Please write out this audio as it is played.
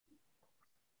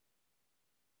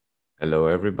Hello,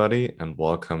 everybody, and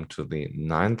welcome to the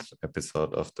ninth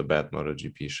episode of the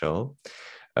BadMotoGP-Show.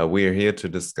 We are here to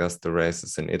discuss the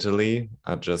races in Italy.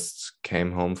 I just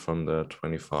came home from the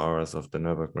 24 hours of the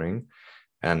Nürburgring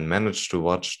and managed to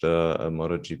watch the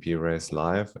MotoGP race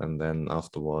live, and then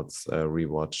afterwards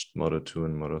rewatched Moto2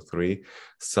 and Moto3.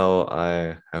 So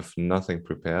I have nothing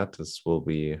prepared. This will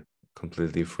be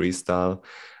completely freestyle.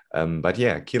 But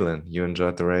yeah, Keelan, you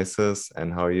enjoyed the races,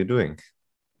 and how are you doing?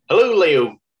 Hello,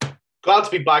 Leo. Glad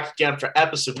to be back again for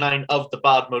episode 9 of the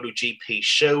Bad MotoGP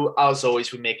show. As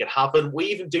always, we make it happen. We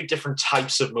even do different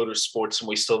types of motorsports and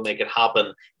we still make it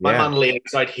happen. My Yeah. man Leo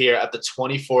is out here at the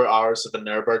 24 hours of the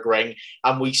Nürburgring,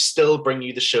 and we still bring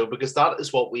you the show because that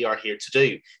is what we are here to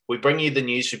do. We bring you the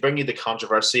news, we bring you the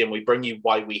controversy, and we bring you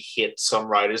why we hate some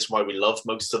riders, why we love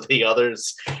most of the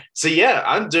others. So, yeah,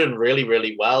 I'm doing really,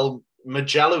 really well.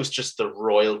 Mugello is just the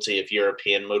royalty of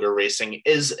European motor racing,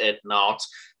 is it not?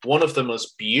 One of the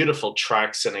most beautiful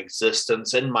tracks in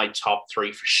existence, in my top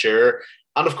three for sure.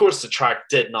 And of course, the track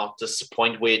did not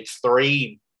disappoint. We had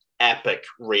three epic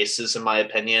races, in my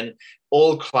opinion,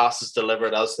 all classes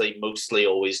delivered as they mostly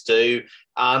always do.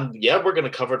 And yeah, we're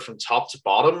going to cover it from top to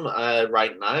bottom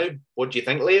right now. What do you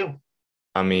think, Leo?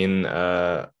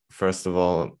 First of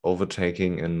all,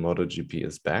 overtaking in MotoGP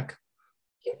is back.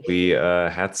 We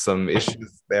had some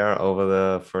issues there over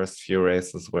the first few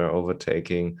races where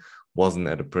overtaking wasn't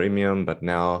at a premium, but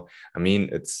now,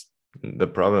 it's the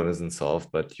problem isn't solved,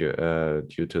 but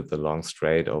due to the long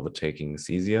straight, overtaking is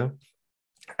easier.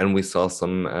 And we saw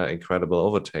some incredible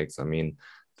overtakes. The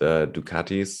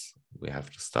Ducatis, we have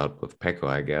to start with Pecco,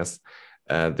 I guess.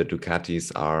 The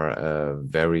Ducatis are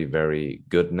very, very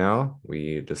good now.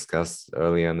 We discussed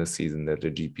earlier in the season that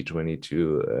the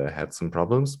GP22 had some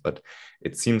problems, but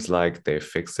it seems like they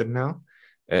fixed it now.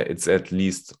 It's at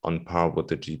least on par with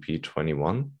the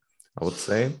GP21, I would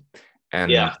say.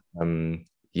 And Yeah.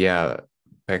 yeah,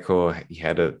 Pecco, he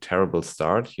had a terrible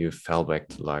start. He fell back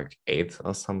to like eighth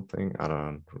or something. I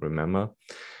don't remember.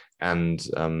 And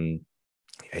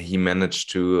he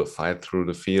managed to fight through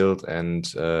the field and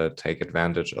take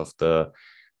advantage of the.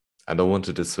 I don't want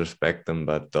to disrespect them,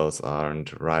 but those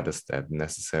aren't riders that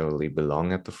necessarily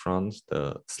belong at the front,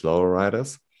 the slower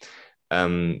riders.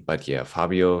 But yeah,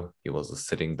 Fabio, he was a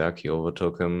sitting duck. He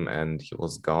overtook him and he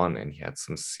was gone and he had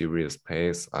some serious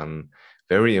pace. I'm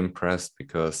very impressed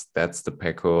because that's the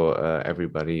Pecco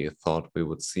everybody thought we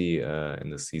would see in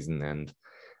the season. And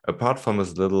apart from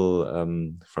his little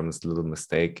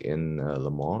mistake in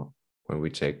Le Mans, when we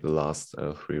take the last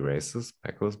three races,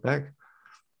 Pecco's back.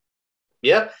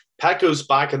 Yeah, Pecco's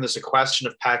back, and there's a question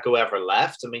if Pecco ever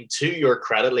left. I mean, to your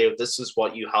credit, Leo, this is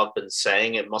what you have been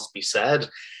saying. It must be said.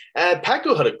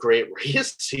 Pecco had a great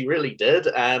race. He really did.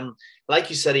 Like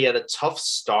you said, he had a tough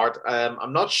start.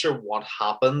 I'm not sure what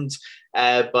happened,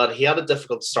 but he had a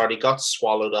difficult start. He got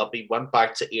swallowed up. He went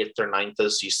back to eighth or ninth,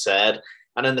 as you said.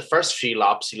 And in the first few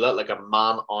laps, he looked like a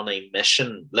man on a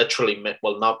mission. Literally,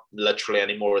 well, not literally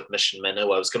anymore with Mission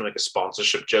Minnow. I was going to make a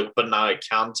sponsorship joke, but now I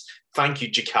can't. Thank you,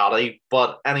 Ducati.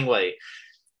 But anyway,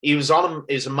 he was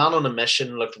a man on a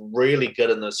mission, looked really good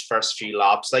in those first few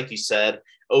laps. Like you said,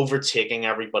 overtaking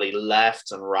everybody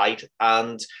left and right.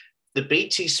 And the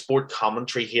BT Sport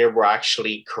commentary here were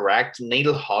actually correct.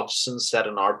 Neil Hodgson said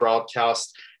in our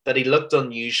broadcast that he looked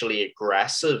unusually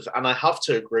aggressive. And I have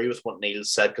to agree with what Neil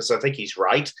said because I think he's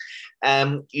right.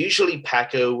 Usually,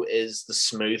 Pecco is the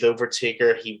smooth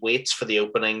overtaker. He waits for the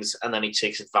openings and then he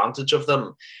takes advantage of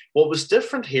them. What was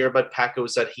different here about Pecco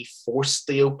is that he forced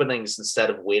the openings instead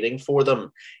of waiting for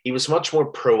them. He was much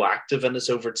more proactive in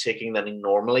his overtaking than he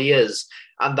normally is.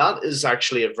 And that is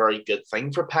actually a very good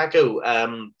thing for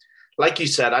Pecco. Like you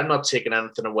said, I'm not taking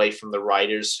anything away from the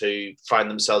riders who find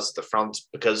themselves at the front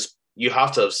because you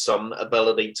have to have some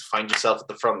ability to find yourself at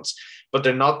the front, but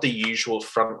they're not the usual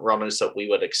front runners that we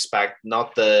would expect,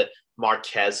 not the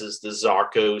Marquezes, the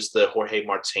Zarcos, the Jorge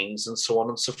Martins, and so on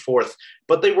and so forth.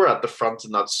 But they were at the front,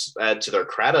 and that's to their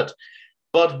credit.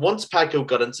 But once Pecco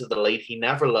got into the lead, he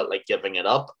never looked like giving it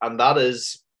up. And that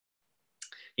is,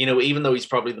 even though he's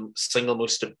probably the single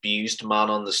most abused man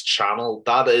on this channel,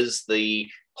 that is the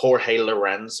Jorge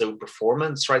Lorenzo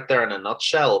performance right there in a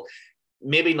nutshell.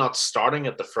 Maybe not starting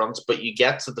at the front, but you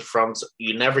get to the front,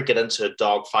 you never get into a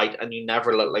dogfight, and you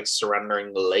never look like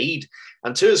surrendering the lead.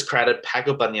 And to his credit,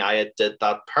 Pecco Bagnaia did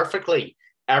that perfectly.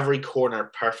 Every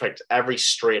corner perfect, every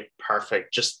straight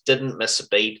perfect, just didn't miss a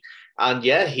beat. And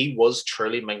yeah, he was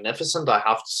truly magnificent, I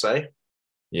have to say.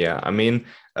 Yeah,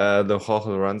 the Jorge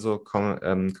Lorenzo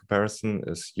comparison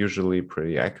is usually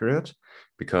pretty accurate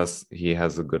because he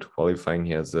has a good qualifying.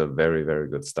 He has a very, very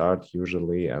good start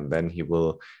usually, and then he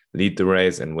will lead the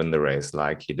race and win the race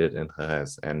like he did in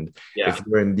Jerez. And Yeah. if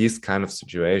you're in these kind of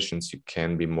situations, you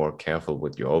can be more careful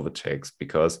with your overtakes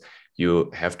because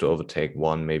you have to overtake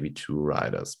one, maybe two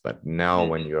riders. But now,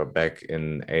 when you're back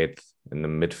in eighth in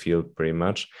the midfield, pretty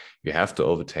much, you have to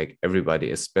overtake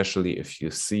everybody, especially if you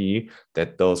see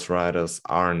that those riders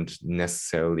aren't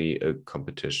necessarily a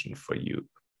competition for you.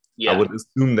 I Yeah. would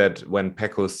assume that when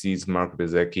Pecco sees Marco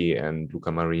Bezzecchi and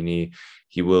Luca Marini,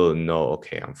 he will know,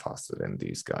 okay, I'm faster than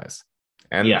these guys.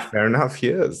 And Yeah. fair enough, he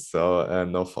is. So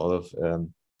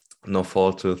no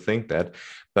fault to think that.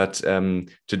 But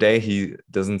today he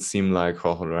doesn't seem like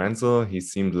Jorge Lorenzo. He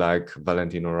seemed like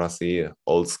Valentino Rossi,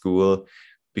 old school,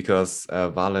 because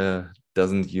Vale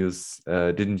didn't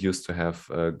used to have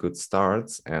good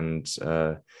starts, and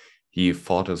he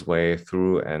fought his way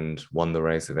through and won the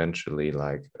race eventually.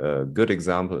 Like a good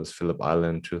example is Phillip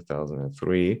Island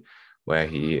 2003, where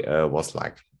he was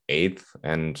like eighth,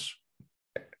 and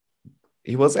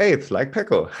he was eighth, like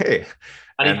Pecco. Hey,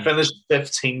 And he and finished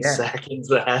 15 yeah,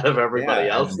 seconds ahead of everybody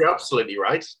yeah, else. and You're absolutely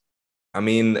right. I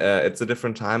mean, it's a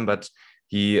different time, but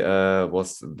he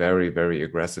was very, very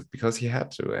aggressive because he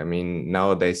had to. I mean,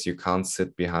 nowadays you can't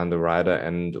sit behind the rider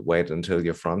and wait until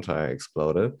your front tire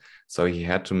exploded. So he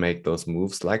had to make those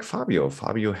moves like Fabio.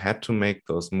 Fabio had to make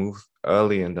those moves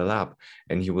early in the lap,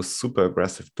 and he was super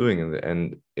aggressive doing it,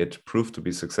 and it proved to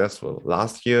be successful.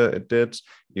 Last year it did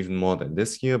even more than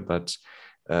this year, but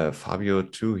Fabio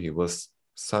too, he was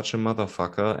such a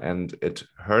motherfucker, and it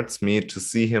hurts me to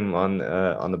see him on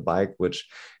a bike which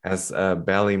has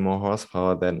barely more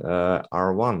horsepower than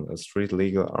R1, a street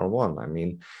legal R1. I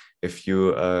mean, if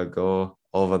you go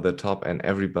over the top and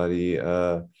everybody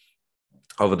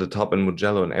over the top in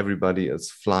Mugello and everybody is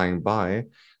flying by,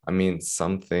 I mean,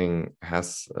 something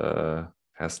has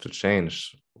to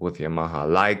change with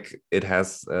Yamaha, like it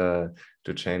has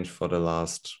to change for the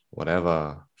last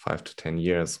whatever 5 to 10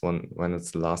 years. When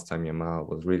it's the last time Yamaha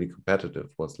was really competitive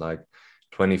was like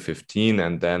 2015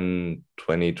 and then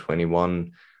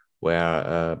 2021,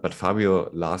 where but Fabio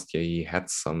last year he had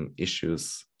some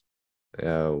issues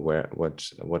where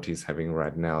what he's having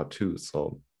right now too.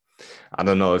 So I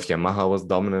don't know if Yamaha was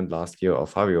dominant last year or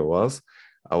Fabio was.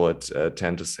 I would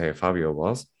tend to say Fabio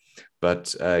was,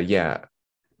 but yeah,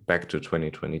 back to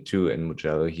 2022 in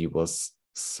Mugello, he was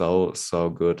so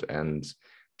good, and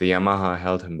the Yamaha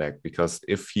held him back because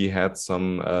if he had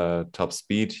some top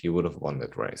speed, he would have won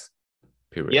that race.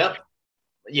 Period. Yeah.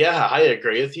 Yeah, I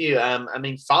agree with you. I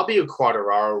mean, Fabio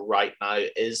Quartararo right now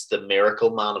is the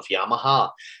miracle man of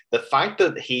Yamaha. The fact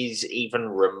that he's even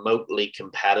remotely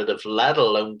competitive, let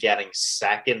alone getting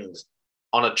second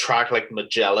on a track like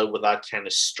Mugello with that kind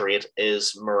of straight,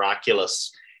 is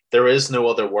miraculous. There is no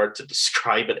other word to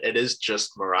describe it. It is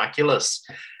just miraculous.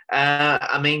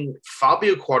 I mean,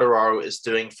 Fabio Quartararo is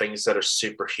doing things that are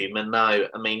superhuman now.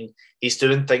 I mean, he's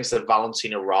doing things that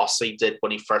Valentino Rossi did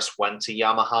when he first went to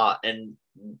Yamaha and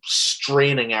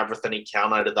straining everything he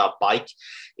can out of that bike.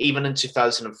 Even in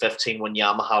 2015, when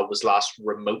Yamaha was last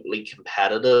remotely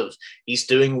competitive, he's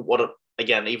doing what,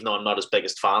 again, even though I'm not his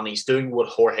biggest fan, he's doing what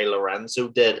Jorge Lorenzo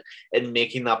did in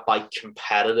making that bike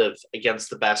competitive against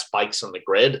the best bikes on the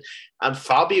grid. And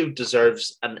Fabio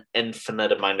deserves an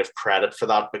infinite amount of credit for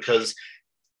that because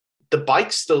the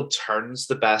bike still turns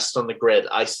the best on the grid.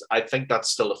 I think that's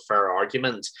still a fair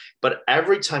argument. But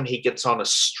every time he gets on a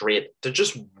straight, they're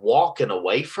just walking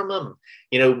away from him.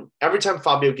 You know, every time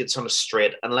Fabio gets on a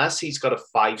straight, unless he's got a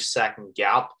 5 second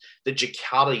gap, the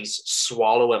Ducatis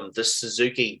swallow him. The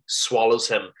Suzuki swallows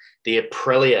him. The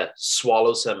Aprilia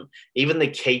swallows him. Even the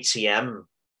KTM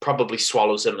probably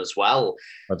swallows him as well.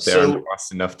 But they aren't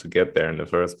fast enough to get there in the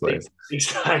first place.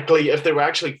 Exactly. If they were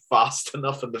actually fast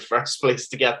enough in the first place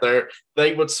to get there,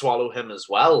 they would swallow him as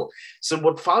well. So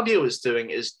what Fabio is doing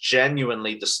is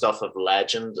genuinely the stuff of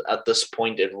legend at this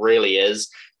point. It really is.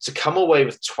 To come away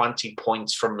with 20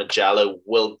 points from Mugello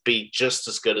will be just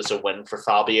as good as a win for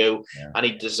Fabio, and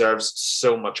he deserves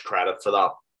so much credit for that.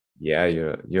 Yeah,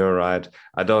 you're right.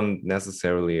 I don't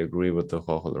necessarily agree with the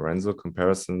Jorge Lorenzo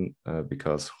comparison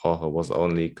because Jorge was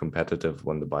only competitive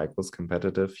when the bike was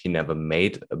competitive. He never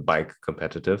made a bike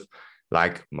competitive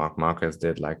like Marc Marquez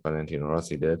did, like Valentino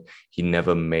Rossi did. He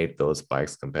never made those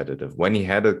bikes competitive. When he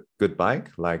had a good bike,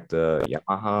 like the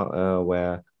Yamaha,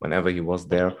 where whenever he was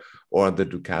there, or the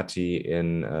Ducati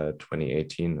in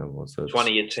 2018, or was it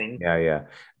 2018? Yeah.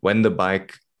 When the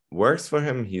bike works for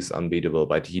him, he's unbeatable,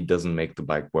 but he doesn't make the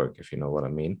bike work, if you know what I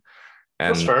mean.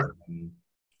 And That's fair.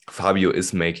 Fabio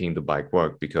is making the bike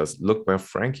work because look where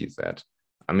Frankie's at.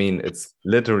 I mean, it's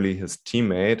literally his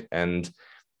teammate, and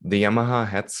The Yamaha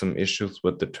had some issues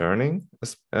with the turning,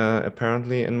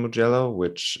 apparently in Mugello,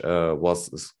 which was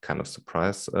a kind of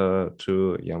surprise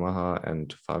to Yamaha and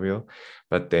to Fabio,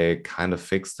 but they kind of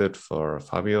fixed it for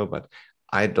Fabio. But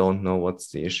I don't know what's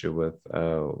the issue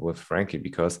with Frankie,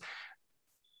 because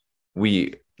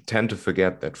we tend to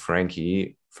forget that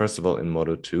Frankie, first of all, in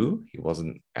Moto 2, he was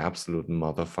an absolute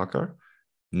motherfucker.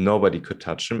 Nobody could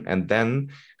touch him. And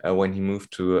then when he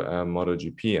moved to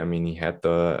MotoGP, I mean, he had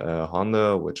the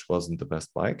Honda, which wasn't the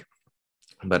best bike.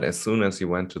 But as soon as he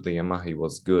went to the Yamaha, he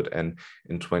was good. And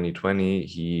in 2020,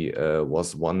 he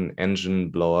was one engine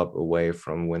blow up away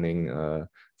from winning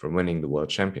the world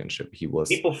championship. He was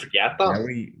People forget that.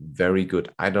 very, very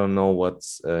good. I don't know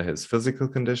what's his physical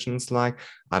conditions like.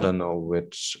 I don't know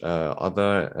which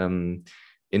other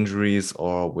injuries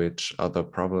or which other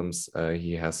problems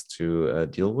he has to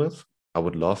deal with. I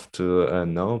would love to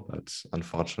know, but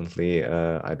unfortunately,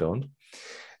 I don't.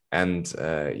 And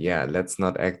yeah, let's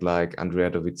not act like Andrea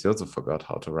Dovizioso forgot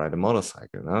how to ride a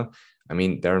motorcycle. No? I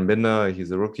mean, Darren Binder,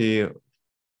 he's a rookie.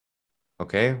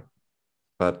 Okay.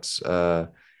 But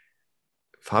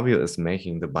Fabio is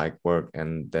making the bike work,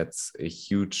 and that's a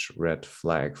huge red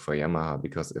flag for Yamaha,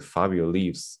 because if Fabio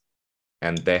leaves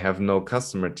and they have no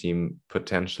customer team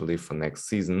potentially for next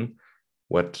season,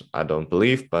 what I don't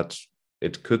believe, but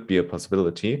it could be a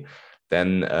possibility,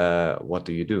 then what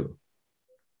do you do?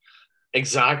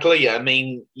 Exactly. I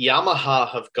mean, Yamaha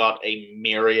have got a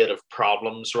myriad of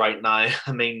problems right now.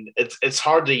 I mean, it's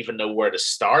hard to even know where to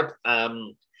start.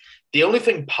 The only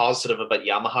thing positive about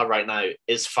Yamaha right now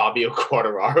is Fabio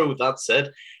Quartararo. That's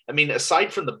it. I mean,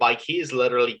 aside from the bike, he is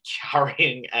literally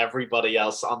carrying everybody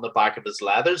else on the back of his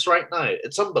leathers right now.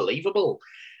 It's unbelievable.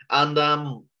 And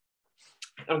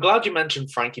I'm glad you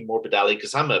mentioned Frankie Morbidelli,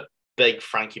 because I'm a big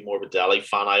Frankie Morbidelli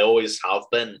fan. I always have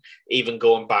been, even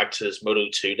going back to his Moto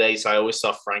 2 days. I always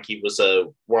thought Frankie was a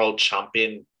world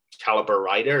champion caliber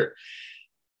rider.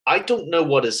 I don't know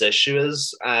what his issue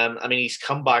is. I mean, he's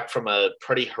come back from a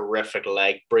pretty horrific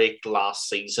leg break last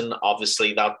season.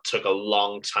 Obviously, that took a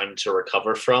long time to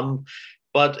recover from.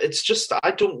 But it's just,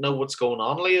 I don't know what's going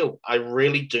on, Leo. I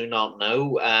really do not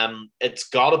know. It's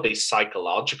got to be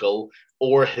psychological,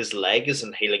 or his leg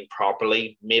isn't healing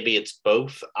properly. Maybe it's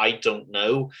both. I don't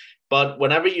know. But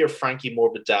whenever you're Frankie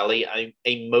Morbidelli,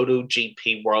 a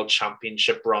MotoGP World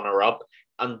Championship runner-up,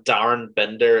 and Darren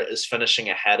Binder is finishing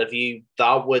ahead of you,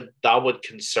 that would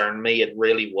concern me. It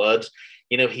really would.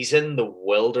 You know, he's in the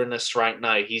wilderness right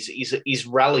now. He's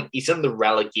in the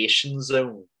relegation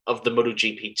zone of the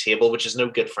MotoGP table, which is no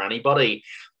good for anybody.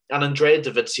 And Andrea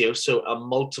Dovizioso, a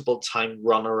multiple time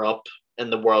runner up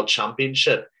in the World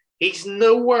Championship, he's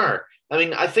nowhere. I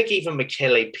mean, I think even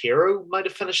Michele Pirro might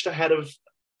have finished ahead of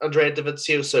Andrea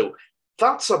Dovizioso.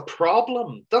 That's a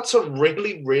problem. That's a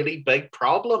really, really big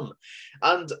problem.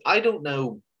 And I don't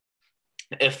know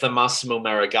if the Massimo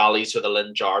Meregallis or the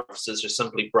Lynn Jarvises are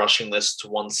simply brushing this to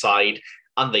one side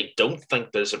and they don't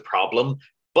think there's a problem,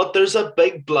 but there's a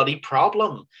big bloody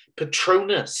problem.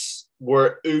 Petronas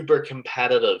were uber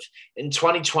competitive in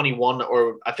 2021,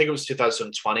 or I think it was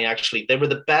 2020 actually. They were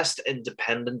the best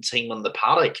independent team on the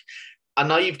paddock. And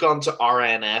now you've gone to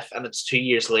RNF and it's 2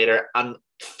 years later, and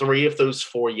three of those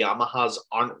four Yamahas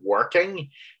aren't working.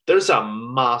 There's a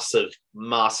massive,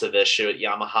 massive issue at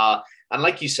Yamaha. And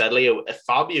like you said, Leo, if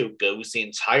Fabio goes, the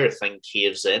entire thing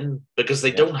caves in because they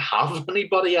don't have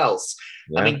anybody else.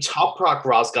 I mean, Toprak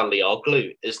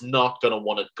Razgatlioglu is not going to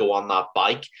want to go on that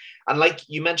bike. And like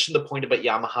you mentioned the point about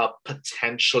Yamaha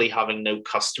potentially having no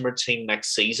customer team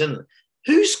next season.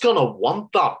 Who's going to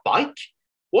want that bike?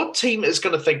 What team is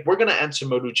going to think we're going to enter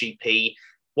MotoGP?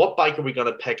 What bike are we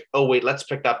going to pick? Oh, wait, let's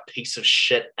pick that piece of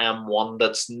shit M1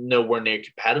 that's nowhere near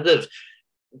competitive.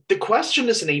 The question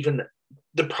isn't even,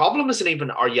 the problem isn't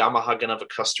even, are Yamaha going to have a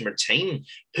customer team?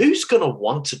 Who's going to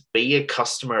want to be a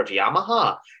customer of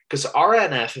Yamaha? Because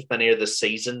RNF have been here this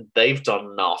season. They've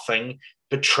done nothing.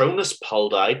 Petronas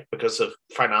pulled out because of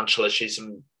financial issues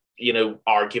and, you know,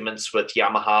 arguments with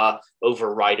Yamaha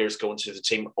over riders going to the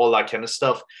team, all that kind of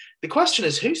stuff. The question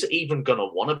is, who's even going to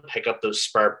want to pick up those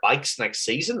spare bikes next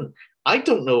season? I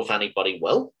don't know if anybody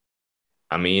will.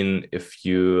 I mean, if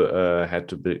you had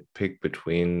to pick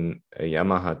between a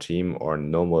Yamaha team or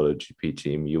no MotoGP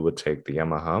team, you would take the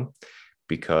Yamaha,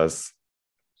 because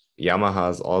Yamaha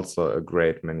is also a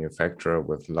great manufacturer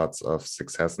with lots of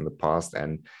success in the past,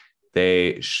 and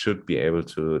they should be able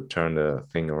to turn the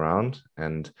thing around.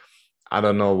 And I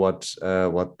don't know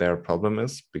what their problem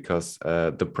is, because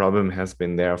the problem has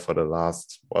been there for the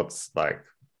last, what's like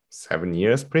 7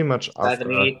 years, pretty much after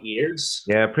 7, 8 years.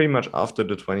 yeah, pretty much after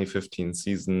the 2015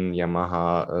 season,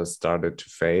 Yamaha started to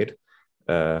fade.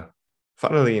 Uh,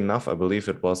 Funnily enough, I believe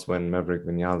it was when Maverick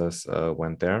Vinales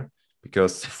went there,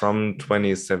 because from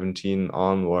 2017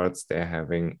 onwards, they're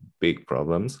having big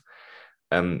problems.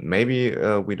 Maybe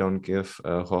we don't give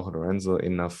Jorge Lorenzo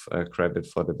enough credit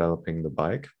for developing the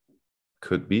bike.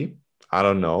 Could be. I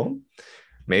don't know.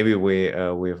 Maybe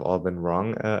we've all been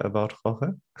wrong about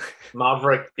Jorge.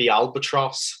 Maverick the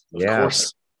Albatross, of Yeah,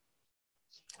 course.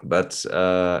 but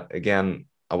again,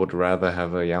 I would rather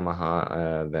have a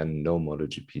Yamaha than no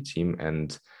MotoGP team,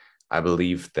 and I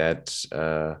believe that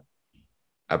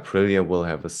Aprilia will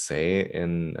have a say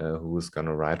in who's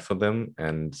gonna ride for them,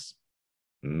 and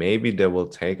maybe they will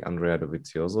take Andrea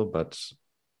Dovizioso, but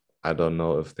I don't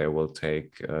know if they will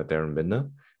take Darren Binder,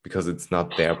 because it's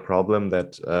not their problem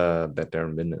that that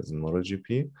Darren Binder is in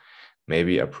MotoGP.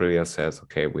 Maybe Aprilia says,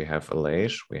 okay, we have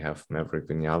Aleix, we have Maverick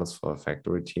Vinales for a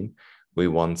factory team. We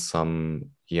want some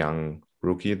young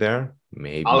rookie there.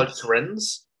 Alex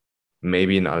Rins.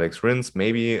 Maybe an Alex Rins,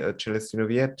 maybe a Celestino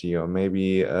Vietti, or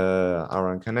maybe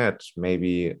Aaron Canet,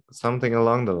 maybe something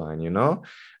along the line, you know?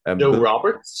 Joe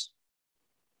Roberts.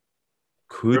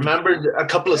 Could be. Remember a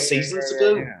couple of seasons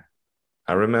ago? Yeah.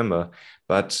 I remember,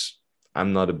 but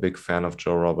I'm not a big fan of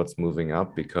Joe Roberts moving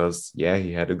up because, yeah,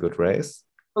 he had a good race.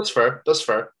 That's fair. That's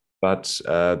fair. But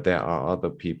there are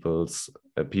other people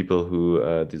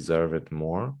who deserve it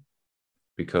more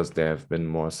because they have been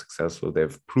more successful.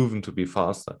 They've proven to be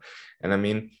faster. And I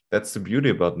mean, that's the beauty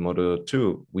about Moto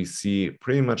 2. We see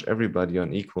pretty much everybody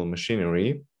on equal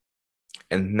machinery.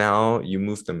 And now you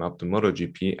move them up to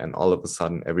MotoGP, and all of a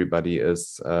sudden,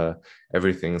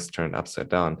 everything's turned upside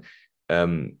down.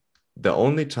 The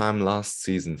only time last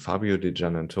season Fabio Di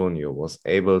Giannantonio was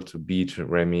able to beat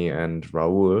Remy and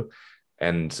Raul,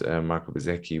 and Marco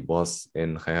Bezzecchi was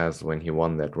in Jerez when he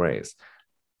won that race.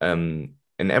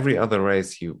 In every other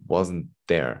race, he wasn't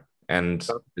there. And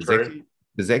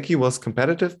Bezzecchi was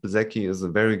competitive. Bezzecchi is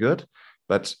very good,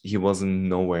 but he wasn't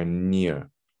nowhere near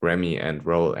Remy and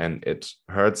Raul. And it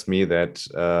hurts me that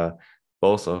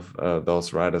both of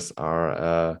those riders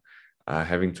are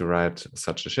having to ride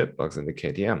such a shitbox in the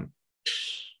KTM.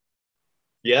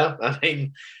 Yeah, I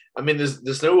mean,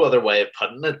 there's no other way of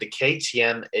putting it. The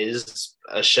KTM is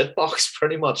a shitbox,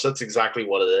 pretty much. That's exactly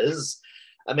what it is.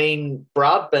 I mean,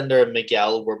 Brad Binder and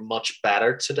Miguel were much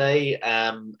better today.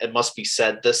 It must be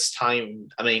said this time.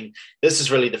 I mean, this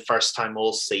is really the first time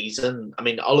all season. I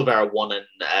mean, Oliveira won in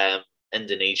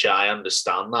Indonesia. I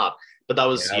understand that, but that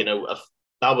was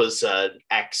that was an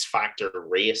X Factor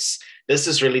race. This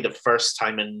is really the first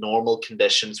time in normal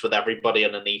conditions with everybody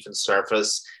on an even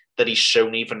surface that he's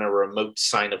shown even a remote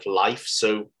sign of life.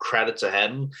 So credit to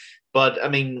him. But I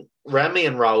mean, Remy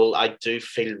and Raul, I do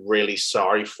feel really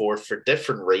sorry for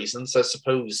different reasons, I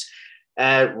suppose.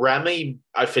 Remy,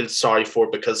 I feel sorry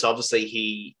for because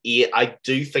obviously I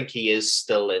do think he is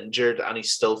still injured and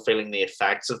he's still feeling the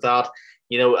effects of that.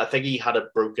 You know, I think he had a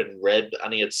broken rib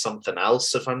and he had something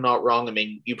else, if I'm not wrong. I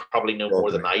mean, you probably know more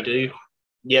than I do.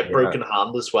 Yeah, broken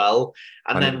hand as well.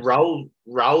 And then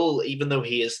Raul, even though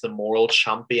he is the moral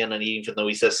champion and even though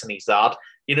he's this and he's that,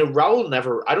 you know,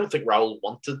 I don't think Raul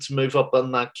wanted to move up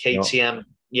on that KTM. No.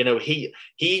 You know, he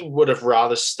would have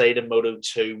rather stayed in Moto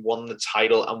 2, won the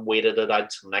title and waited it out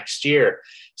till next year.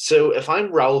 So if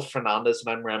I'm Raul Fernandez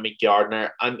and I'm Remy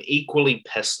Gardner, I'm equally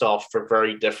pissed off for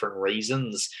very different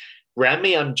reasons.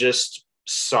 Remy, I'm just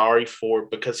sorry for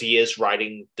because he is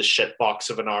riding the shitbox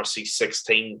of an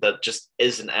RC16 that just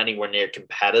isn't anywhere near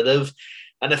competitive.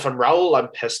 And if I'm Raul, I'm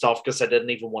pissed off because I didn't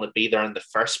even want to be there in the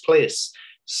first place.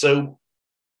 So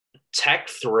Tech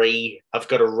 3 have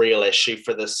got a real issue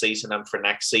for this season and for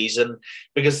next season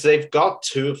because they've got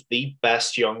two of the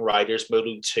best young riders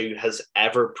Moto 2 has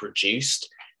ever produced.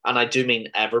 And I do mean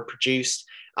ever produced.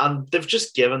 And they've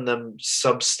just given them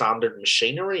substandard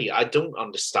machinery. I don't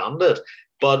understand it.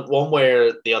 But one way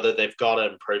or the other, they've got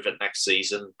to improve it next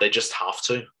season. They just have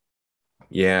to.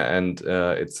 Yeah, and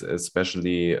it's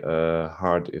especially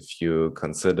hard if you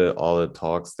consider all the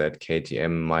talks that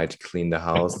KTM might clean the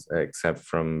house, except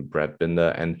from Brad Binder.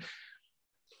 And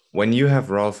when you have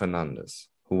Raul Fernandez,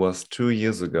 who was 2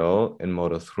 years ago in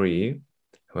Moto 3,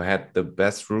 who had the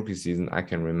best rookie season I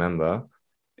can remember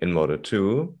in Moto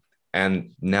 2,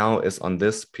 and now is on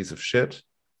this piece of shit,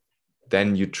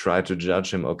 then you try to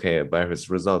judge him, okay, by his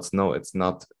results. No, it's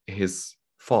not his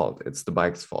fault. It's the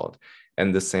bike's fault.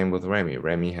 And the same with Remy.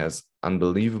 Remy has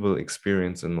unbelievable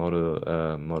experience in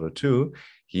Moto 2.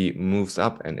 He moves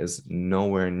up and is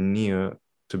nowhere near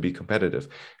to be competitive.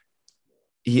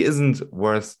 He isn't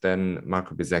worse than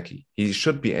Marco Bezzecchi. He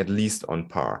should be at least on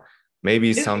par. Maybe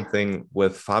Yeah, something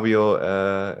with Fabio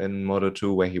in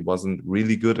Moto2 where he wasn't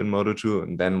really good in Moto2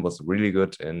 and then was really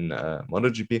good in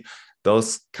MotoGP.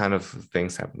 Those kind of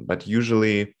things happen. But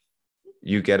usually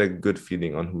you get a good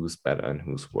feeling on who's better and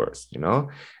who's worse, you know?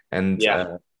 And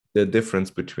yeah, the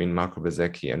difference between Marco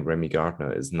Bezzecchi and Remy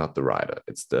Gardner is not the rider,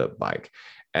 it's the bike.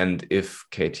 And if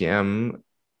KTM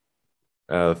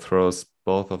throws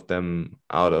both of them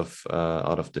out of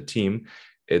the team,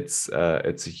 it's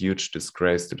a huge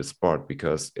disgrace to the sport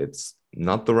because it's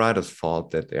not the rider's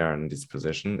fault that they are in this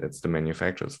position; it's the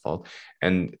manufacturer's fault.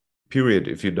 And period,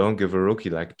 if you don't give a rookie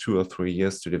like 2 or 3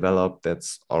 years to develop,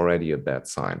 that's already a bad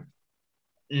sign.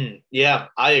 yeah.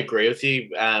 I agree with you.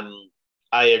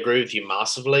 I agree with you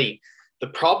massively. The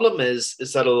problem is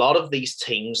that a lot of these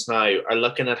teams now are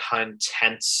looking at how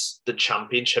intense the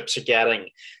championships are getting,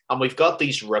 and we've got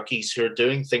these rookies who are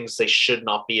doing things they should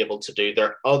not be able to do.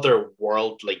 They're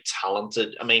otherworldly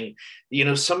talented. I mean,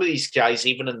 some of these guys,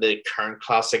 even in the current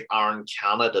classic, Aaron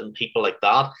Canet and people like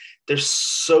that, they're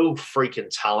so freaking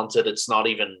talented. It's not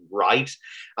even right.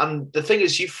 And the thing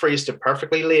is, you phrased it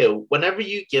perfectly, Leo. Whenever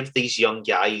you give these young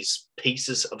guys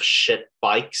pieces of shit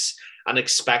bikes and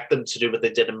expect them to do what they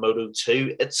did in Moto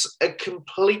 2, it's a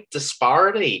complete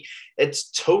disparity. It's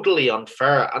totally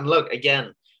unfair. And look,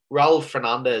 again, Raul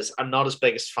Fernandez, I'm not his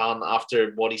biggest fan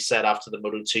after what he said after the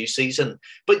Moto 2 season,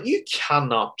 but you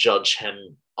cannot judge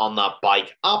him on that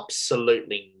bike.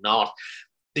 Absolutely not.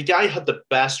 The guy had the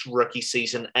best rookie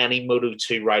season any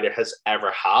Moto2 rider has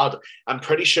ever had. I'm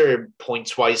pretty sure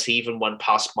points wise, he even went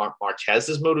past Mark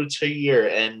Marquez's Moto2 year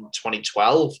in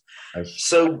 2012. I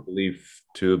So believe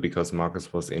too, because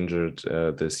Marcus was injured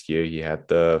this year. He had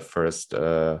the first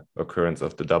occurrence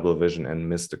of the double vision and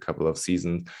missed a couple of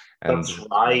seasons, and that's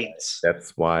right.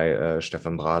 that's why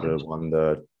Stefan Bradl won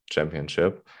the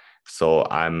championship. So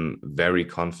I'm very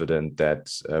confident that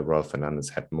Rolf Fernandez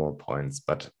had more points,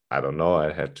 but I don't know.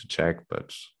 I had to check,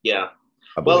 but Yeah.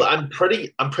 I Well,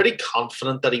 believe. I'm pretty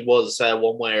confident that he was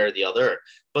one way or the other.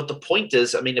 But the point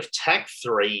is, I mean, if Tech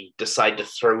Three decide to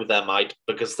throw them out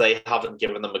because they haven't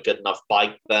given them a good enough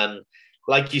bike, then,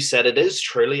 like you said, it is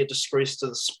truly a disgrace to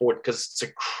the sport because it's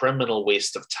a criminal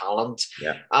waste of talent.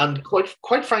 Yeah. And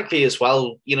quite frankly, as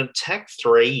well, Tech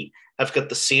Three have got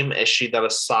the same issue that a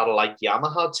satellite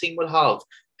Yamaha team would have.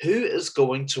 Who is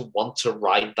going to want to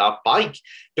ride that bike?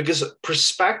 Because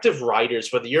prospective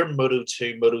riders, whether you're Moto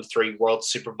 2, Moto 3, World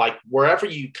Superbike, wherever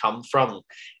you come from,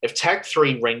 if Tech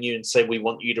 3 ring you and say, we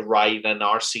want you to ride an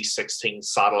RC16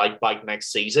 satellite bike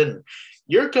next season,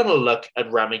 you're going to look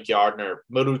at Remy Gardner,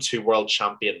 Moto 2 world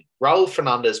champion, Raul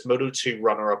Fernandez, Moto 2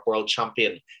 runner up world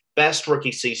champion, best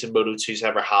rookie season Moto 2's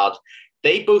ever had.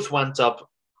 They both went up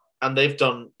and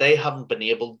they haven't been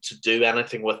able to do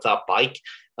anything with that bike.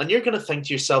 And you're going to think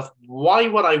to yourself, why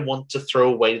would I want to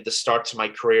throw away the start to my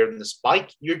career in this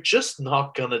bike? You're just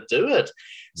not going to do it.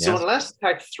 So Yes. unless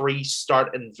Tech 3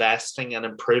 start investing and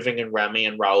improving in Remy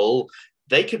and Raul,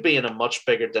 they could be in a much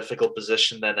bigger difficult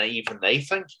position than even they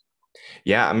think.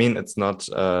 Yeah, I mean, it's not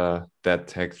that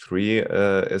Tech 3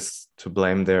 is to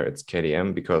blame there. It's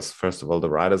KTM because, first of all, the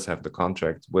riders have the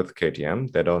contract with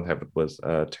KTM. They don't have it with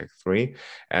Tech 3.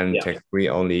 And Yeah. Tech 3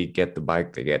 only get the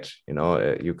bike they get.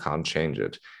 You can't change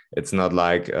it. It's not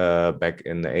like back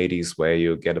in the 80s where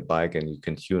you get a bike and you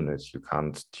can tune it. You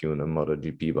can't tune a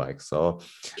MotoGP bike. So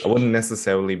I wouldn't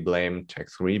necessarily blame Tech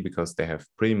 3 because they have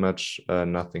pretty much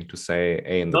nothing to say,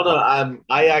 A, in the No, no, contract.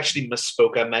 I actually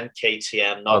misspoke. I meant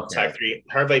KTM, not Okay, Tech okay. 3.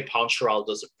 Hervé Poncharal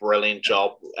does a brilliant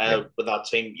job Yeah. with that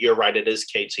team. You're right, it is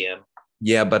KTM.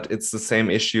 Yeah, but it's the same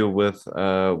issue with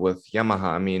Yamaha.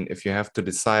 I mean, if you have to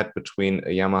decide between a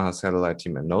Yamaha satellite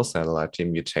team and no satellite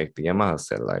team, you take the Yamaha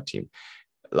satellite team,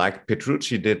 like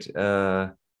Petrucci did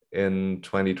in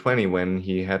 2020 when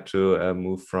he had to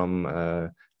move from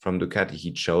Ducati.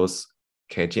 He chose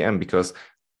KTM because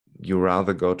you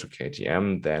rather go to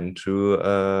KTM than to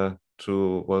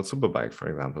World Superbike, for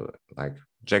example. Like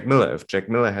Jack Miller, if Jack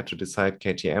Miller had to decide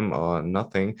KTM or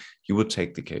nothing, he would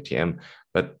take the KTM.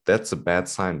 But that's a bad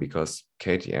sign because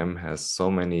KTM has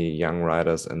so many young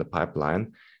riders in the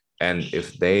pipeline, and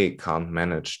if they can't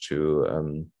manage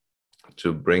to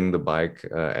bring the bike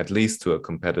at least to a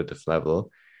competitive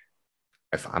level,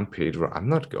 if I'm Pedro, I'm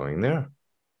not going there.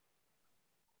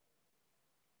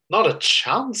 Not a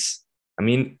chance. I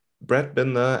mean, Brad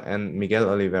Binder and Miguel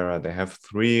Oliveira, they have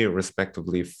three,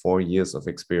 respectively, 4 years of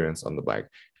experience on the bike.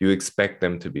 You expect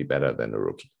them to be better than a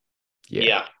rookie. Yeah.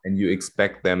 Yeah. And you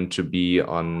expect them to be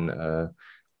on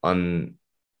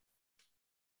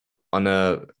on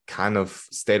a kind of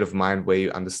state of mind where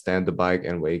you understand the bike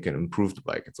and where you can improve the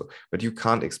bike and so, but you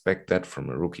can't expect that from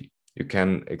a rookie. You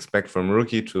can expect from a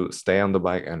rookie to stay on the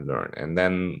bike and learn, and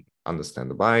then understand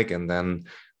the bike, and then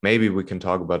maybe we can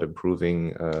talk about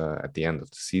improving at the end of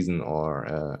the season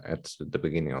or at the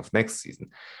beginning of next season.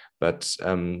 But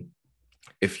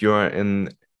if you're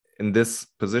in this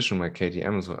position where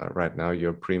KTM is right now,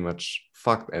 you're pretty much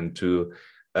fucked. And to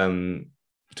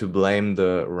blame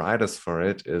the riders for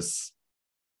it is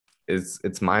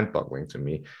it's mind-boggling to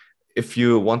me. If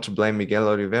you want to blame Miguel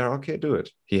Oliveira, okay, do it.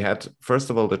 He had, first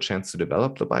of all, the chance to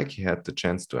develop the bike. He had the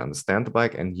chance to understand the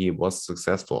bike, and he was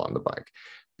successful on the bike.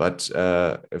 But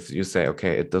if you say,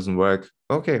 okay, it doesn't work,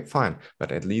 okay, fine.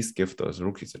 But at least give those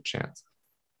rookies a chance.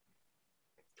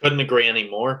 Couldn't agree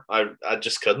anymore. I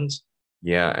just couldn't.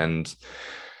 Yeah, and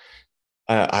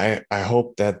I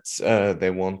hope that they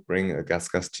won't bring a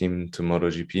GasGas team to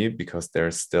MotoGP, because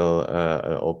there's still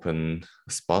an open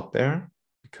spot there,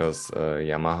 because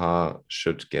Yamaha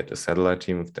should get a satellite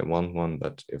team if they want one,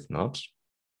 but if not,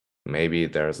 maybe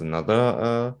there's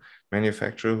another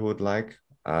manufacturer who would like.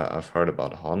 I've heard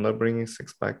about Honda bringing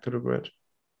six back to the grid.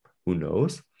 Who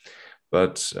knows?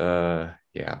 But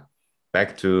yeah,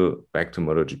 back to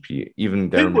MotoGP. Even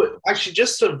there, actually,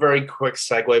 just a very quick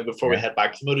segue before we yeah, head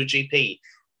back to MotoGP.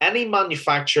 Any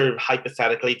manufacturer,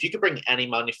 hypothetically, if you could bring any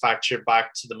manufacturer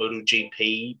back to the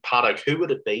MotoGP paddock, who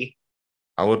would it be?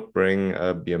 I would bring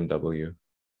a BMW.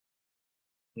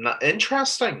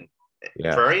 Interesting.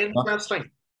 Yeah, Very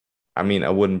interesting. I mean, I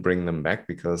wouldn't bring them back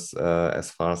because,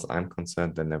 as far as I'm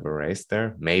concerned, they never raced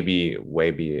there. Maybe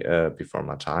way before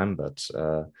my time, but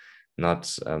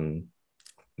not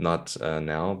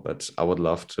now. But I would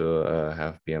love to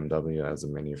have BMW as a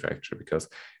manufacturer, because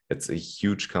it's a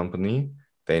huge company.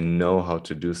 They know how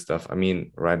to do stuff. I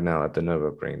mean, right now at the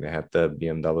Nürburgring, they had the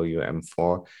BMW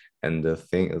M4, and the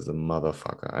thing is a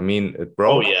motherfucker. I mean, it Oh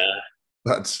broke, yeah.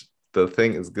 but the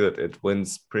thing is good. It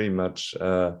wins pretty much,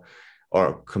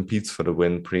 or competes for the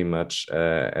win pretty much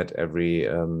at every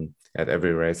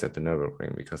race at the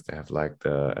Nürburgring, because they have like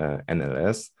the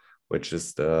NLS, which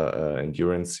is the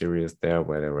endurance series there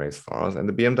where they race for us, and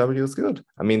the BMW is good.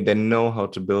 I mean, they know how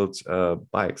to build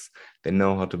bikes, they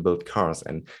know how to build cars,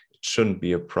 and it shouldn't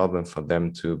be a problem for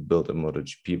them to build a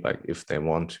MotoGP bike if they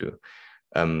want to.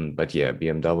 But yeah,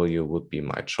 BMW would be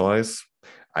my choice.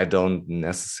 I don't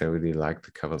necessarily like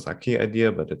the Kawasaki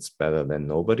idea, but it's better than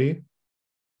nobody.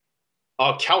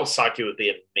 Oh, Kawasaki would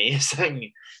be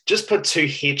amazing. Just put two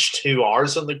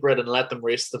H2Rs on the grid and let them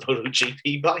race the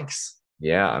MotoGP bikes.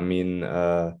 Yeah, I mean,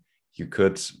 you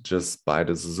could just buy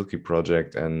the Suzuki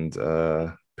project and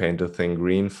paint the thing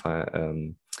green,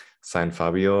 sign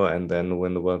Fabio, and then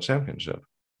win the world championship.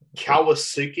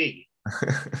 Kawasaki.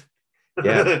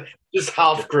 Yeah, Just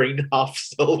half green, half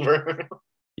silver.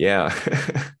 yeah.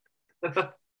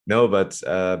 No, but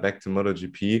back to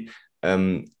MotoGP.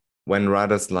 When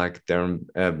riders like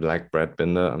like Brad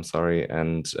Binder, I'm sorry,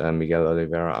 and Miguel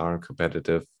Oliveira are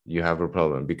competitive, you have a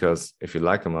problem, because if you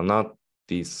like them or not,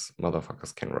 these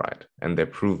motherfuckers can ride, and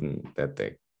they've proven that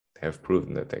they have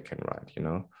proven that they can ride. You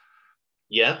know?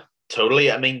 Yeah, totally.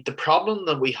 I mean, the problem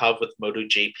that we have with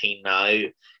MotoGP now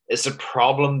is a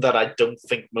problem that I don't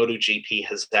think MotoGP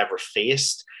has ever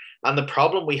faced. And the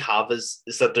problem we have is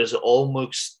that there's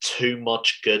almost too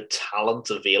much good talent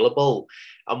available.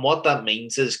 And what that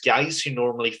means is guys who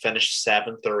normally finish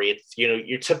seventh or eighth, you know,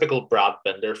 your typical Brad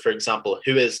Binder, for example,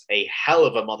 who is a hell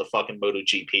of a motherfucking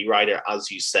MotoGP rider, as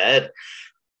you said.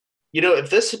 You know, if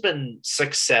this had been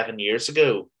 6, 7 years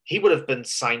ago, he would have been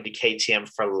signed to KTM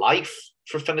for life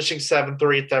for finishing seventh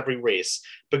or eighth every race,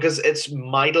 because it's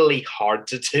mightily hard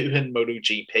to do in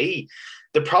MotoGP.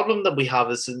 The problem that we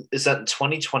have is that in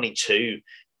 2022,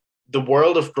 the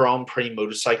world of Grand Prix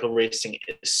motorcycle racing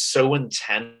is so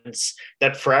intense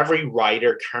that for every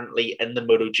rider currently in the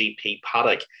MotoGP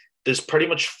paddock, there's pretty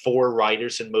much 4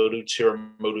 riders in Moto2 or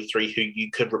Moto3 who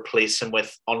you could replace him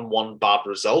with on one bad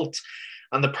result.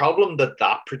 And the problem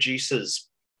that produces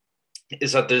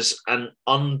is that there's an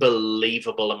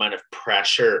unbelievable amount of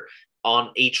pressure on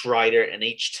each rider and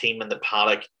each team in the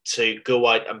paddock to go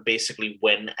out and basically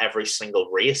win every single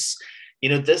race. You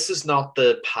know, this is not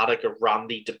the paddock of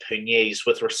Randy DePugne's,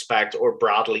 with respect, or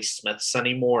Bradley Smith's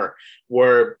anymore,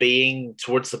 where being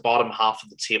towards the bottom half of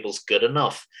the table is good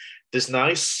enough. There's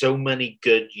now so many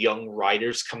good young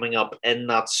riders coming up in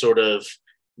that sort of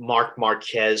Marc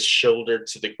Marquez shoulder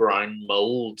to the ground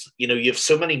mold. You know, you have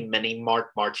so many mini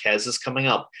Marc Marquez's coming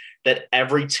up that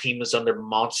every team is under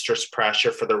monstrous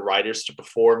pressure for their riders to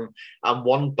perform. And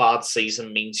one bad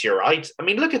season means you're out. I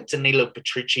mean, look at Danilo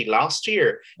Petrucci last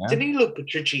year. Yeah. Danilo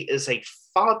Petrucci is a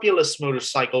fabulous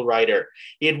motorcycle rider.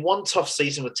 He had one tough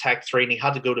season with Tech 3 and he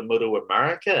had to go to Moto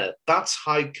America. That's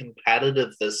how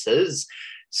competitive this is.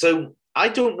 So I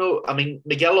don't know. I mean,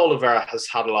 Miguel Oliveira has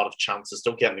had a lot of chances,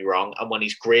 don't get me wrong. And when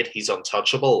he's great, he's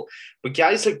untouchable. But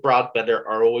guys like Brad Binder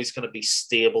are always going to be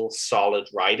stable, solid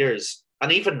riders.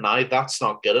 And even now, that's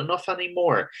not good enough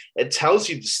anymore. It tells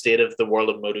you the state of the world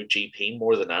of MotoGP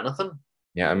more than anything.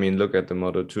 Yeah, I mean, look at the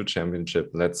Moto2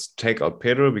 championship. Let's take out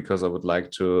Pedro because I would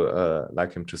like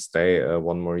him to stay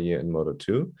one more year in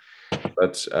Moto2.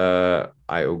 But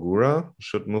I Ogura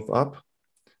should move up.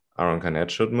 Aaron Canet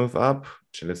should move up.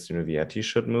 Celestino Vietti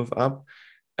should move up.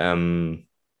 Um,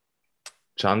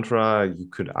 Chandra, you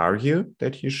could argue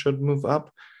that he should move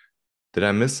up. Did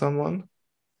I miss someone?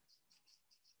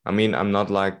 I mean, I'm not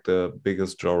like the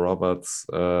biggest Joe Roberts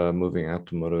moving out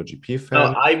to MotoGP No,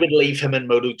 fan. I would leave him in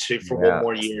Moto2 for one Yeah,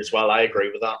 more year as well. I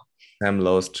agree with that. Sam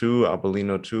Lowe's too,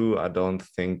 Abellino too. I don't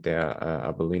think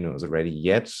Abellino is ready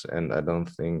yet, and I don't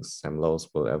think Sam Lowe's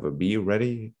will ever be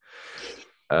ready.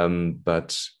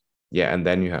 But yeah, and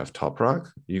then you have Toprak.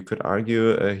 You could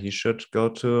argue he should go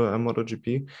to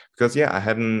MotoGP because yeah, I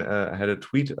had a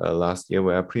tweet last year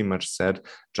where I pretty much said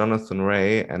Jonathan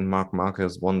Rea and Marc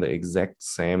Marquez won the exact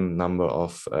same number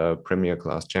of Premier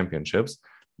Class championships.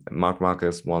 Marc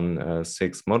Marquez won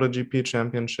 6 MotoGP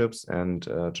championships and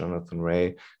Jonathan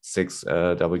Rea 6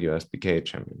 WSBK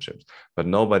championships. But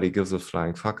nobody gives a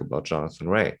flying fuck about Jonathan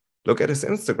Rea. Look at his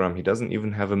Instagram. He doesn't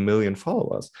even have 1 million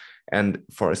followers. And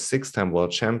for a 6-time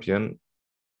world champion,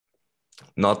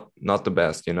 not the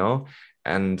best, you know.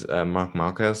 And Marc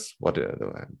Marquez,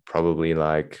 probably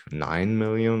like 9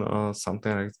 million or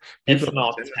something like that. If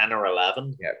not 10 or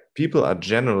 11. Yeah, people are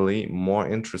generally more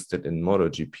interested in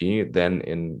MotoGP than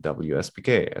in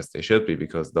WSBK, as they should be,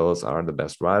 because those are the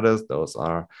best riders, those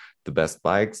are the best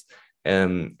bikes,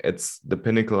 and it's the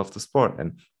pinnacle of the sport.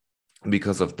 And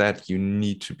because of that, you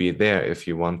need to be there if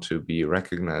you want to be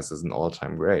recognized as an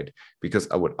all-time great. Because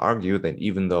I would argue that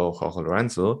even though Jorge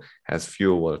Lorenzo has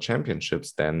fewer world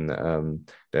championships than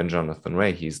Jonathan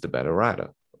Rea, he's the better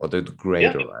rider or the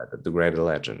greater rider, the greater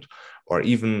legend. Or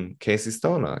even Casey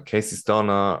Stoner. Casey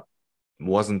Stoner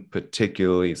wasn't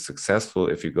particularly successful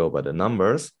if you go by the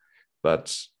numbers,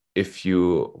 but if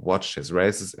you watch his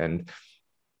races, and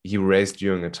he raced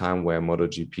during a time where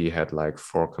MotoGP had like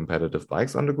 4 competitive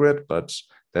bikes on the grid, but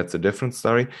that's a different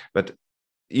story. But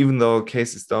even though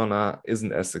Casey Stoner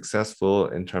isn't as successful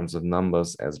in terms of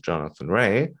numbers as Jonathan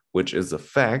Rea, which is a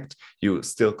fact, you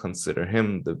still consider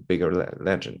him the bigger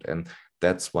legend. And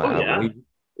that's why I believe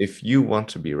if you want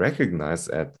to be recognized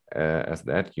as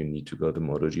that, you need to go to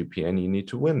MotoGP and you need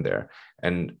to win there.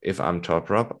 And if I'm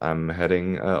Top Rob, I'm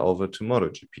heading over to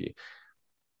MotoGP.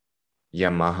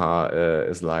 Yamaha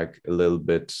is like a little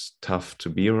bit tough to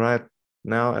be right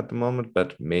now at the moment,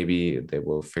 but maybe they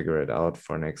will figure it out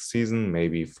for next season,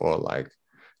 maybe for like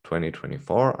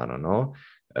 2024. I don't know.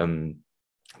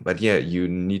 But yeah, you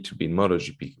need to be in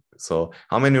MotoGP. So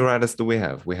how many riders do we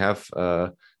have? We have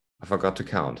I forgot to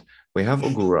count. We have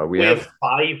Ogura. We have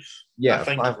 5. Yeah,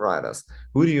 5 riders.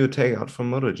 Who do you take out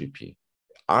from MotoGP?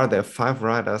 Are there 5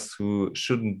 riders who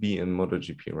shouldn't be in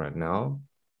MotoGP right now?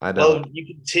 Well, you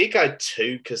can take out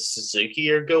 2 because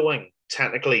Suzuki are going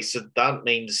technically. So that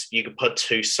means you could put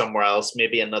 2 somewhere else,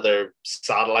 maybe another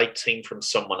satellite team from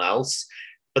someone else.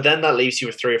 But then that leaves you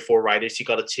with 3 or 4 riders you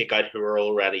got to take out who are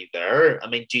already there. I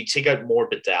mean, do you take out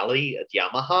Morbidelli at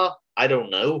Yamaha? I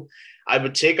don't know. I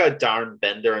would take out Darren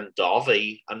Bender and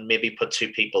Dovi and maybe put 2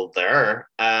 people there.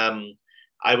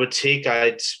 I would take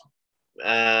out.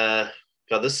 God,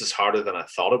 this is harder than I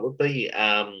thought it would be.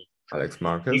 Alex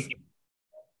Marquez.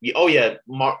 I'd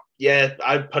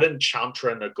put in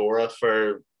Chantra and Agora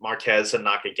for Marquez and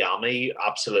Nakagami.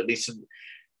 Absolutely. So,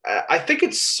 I think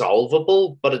it's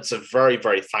solvable, but it's a very,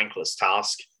 very thankless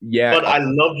task. Yeah. But I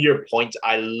love your point.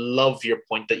 I love your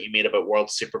point that you made about World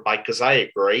Superbike because I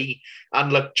agree.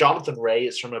 And look, Jonathan Rea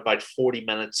is from about 40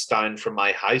 minutes down from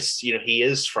my house. You know, he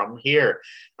is from here.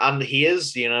 And he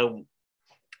is, you know,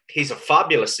 he's a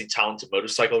fabulously talented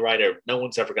motorcycle rider. No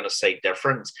one's ever going to say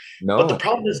different. No. But the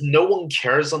problem is no one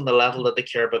cares on the level that they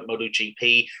care about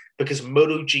MotoGP because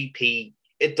MotoGP,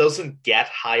 it doesn't get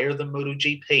higher than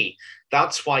MotoGP.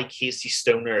 That's why Casey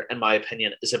Stoner, in my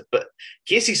opinion,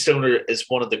 Casey Stoner is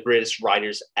one of the greatest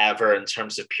riders ever in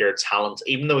terms of pure talent.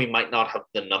 Even though he might not have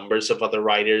the numbers of other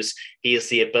riders, he has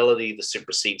the ability that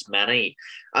supersedes many.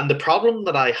 And the problem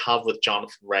that I have with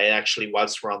Jonathan Rea, actually,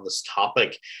 whilst we're on this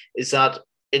topic, is that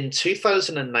in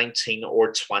 2019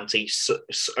 or 20, so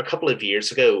a couple of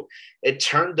years ago, it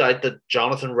turned out that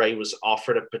Jonathan Rea was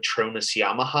offered a Petronas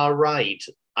Yamaha ride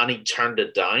and he turned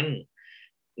it down.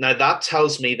 Now, that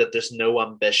tells me that there's no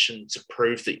ambition to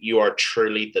prove that you are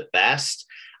truly the best.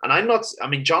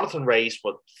 And Jonathan Rea's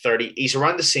 30, he's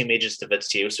around the same age as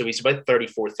Davizio, so he's about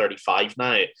 34, 35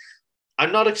 now.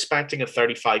 I'm not expecting a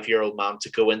 35-year-old man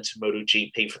to go into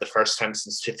MotoGP for the first time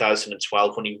since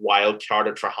 2012 when he wild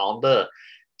carded for Honda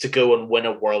to go and win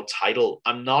a world title.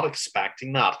 I'm not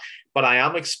expecting that, but I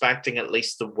am expecting at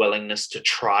least the willingness to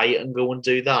try and go and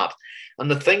do that. And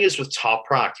the thing is with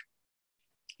Toprak,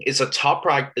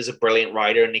 Toprak is a brilliant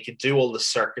rider and he can do all the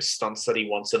circus stunts that he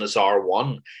wants in his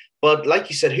R1. But like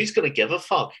you said, who's going to give a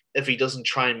fuck if he doesn't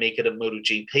try and make it at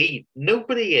MotoGP?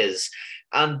 Nobody is.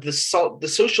 And the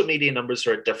social media numbers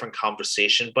are a different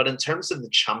conversation. But in terms of the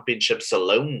championships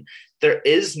alone, there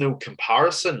is no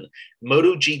comparison.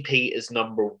 MotoGP is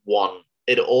number one.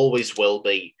 It always will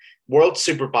be. World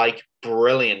Superbike,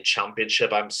 brilliant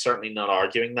championship. I'm certainly not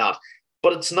arguing that.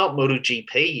 But it's not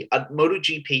MotoGP. At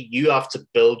MotoGP, you have to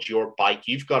build your bike.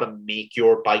 You've got to make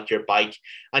your bike,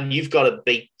 and you've got to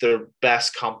beat the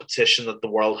best competition that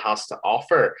the world has to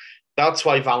offer. That's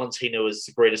why Valentino is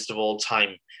the greatest of all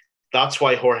time. That's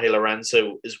why Jorge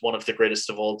Lorenzo is one of the greatest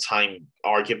of all time,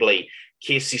 arguably.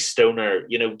 Casey Stoner,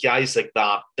 guys like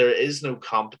that. There is no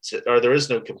there is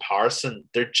no comparison.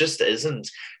 There just isn't.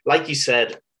 Like you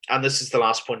said, and this is the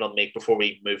last point I'll make before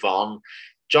we move on.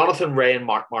 Jonathan Rea and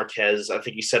Marc Marquez, I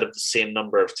think you said, have the same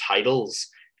number of titles.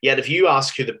 Yet if you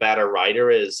ask who the better rider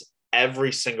is,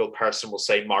 every single person will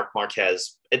say Marc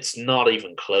Marquez. It's not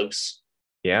even close.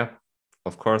 Yeah,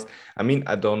 of course. I mean,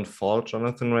 I don't fault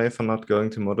Jonathan Rea for not going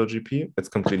to MotoGP. It's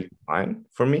completely fine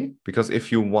for me, because if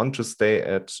you want to stay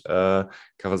at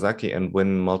Kawasaki and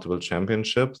win multiple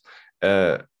championships,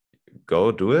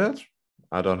 go do it.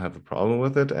 I don't have a problem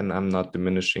with it, and I'm not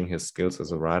diminishing his skills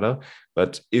as a rider.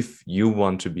 But if you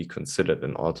want to be considered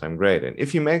an all-time great, and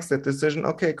if he makes that decision,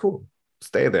 okay, cool,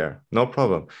 stay there, no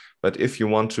problem. But if you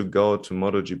want to go to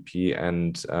MotoGP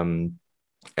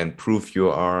and prove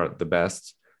you are the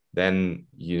best, then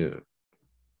you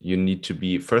need to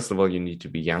be, first of all, you need to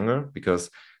be younger, because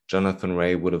Jonathan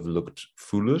Rea would have looked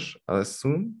foolish, I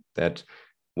assume, that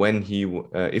when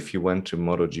if he went to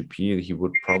MotoGP, he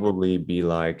would probably be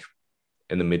like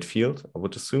in the midfield, I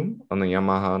would assume, on the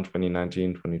Yamaha in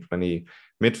 2019, 2020,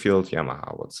 midfield Yamaha,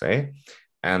 I would say.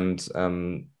 And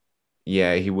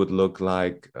yeah, he would look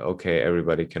like, okay,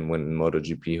 everybody can win in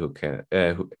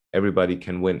MotoGP, everybody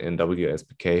can win in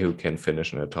WSBK who can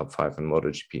finish in the top 5 in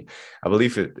MotoGP. I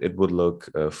believe it would look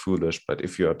foolish, but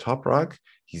if you're a Toprak,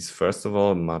 he's first of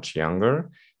all much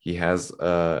younger. He has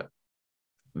a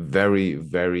very,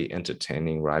 very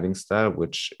entertaining riding style,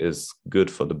 which is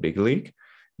good for the big league,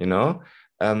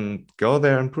 go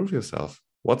there and prove yourself.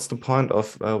 What's the point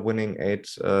of winning 8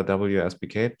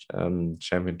 WSBK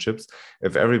championships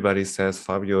if everybody says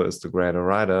Fabio is the greater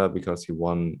rider because he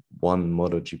won one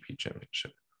MotoGP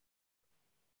championship?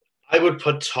 I would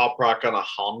put Toprak on a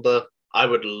Honda. I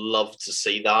would love to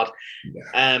see that.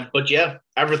 Yeah. But yeah,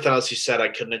 everything else you said, I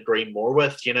couldn't agree more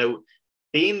with.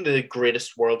 Being the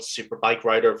greatest world superbike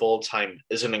rider of all time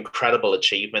is an incredible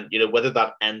achievement. Whether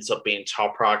that ends up being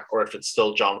Toprak or if it's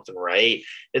still Jonathan Rea,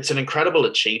 it's an incredible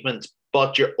achievement,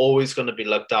 but you're always going to be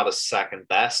looked at as second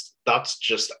best. That's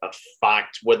just a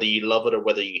fact, whether you love it or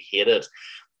whether you hate it.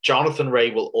 Jonathan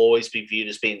Rea will always be viewed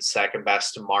as being second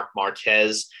best to Marc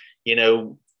Marquez.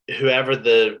 Whoever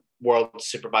the World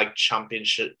Superbike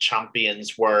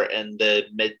champions were in the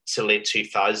mid to late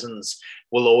 2000s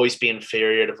will always be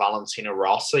inferior to Valentino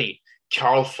Rossi.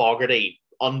 Carl Fogarty,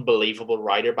 unbelievable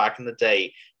rider back in the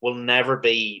day, will never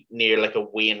be near like a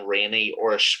Wayne Rainey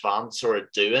or a Schwantz or a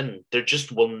Doohan. There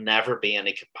just will never be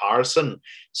any comparison.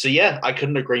 So yeah, I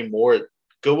couldn't agree more.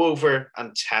 Go over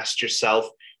and test yourself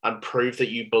and prove that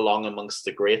you belong amongst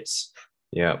the greats.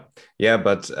 Yeah,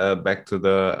 but back to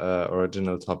the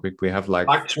original topic, we have like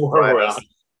back to where we're at.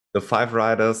 The 5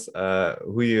 riders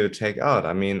who you take out.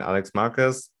 I mean, Alex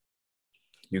Marquez,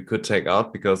 you could take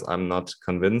out because I'm not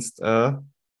convinced. Andrea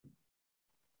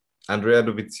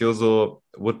Dovizioso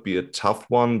would be a tough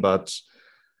one, but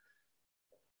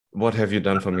what have you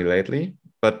done for me lately?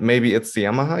 But maybe it's the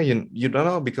Yamaha. You don't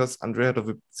know, because Andrea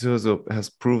Dovizioso has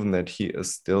proven that he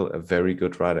is still a very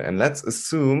good rider. And let's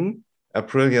assume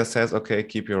Aprilia says, okay,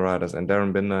 keep your riders, and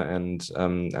Darren Binder and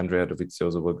Andrea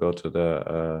Dovizioso will go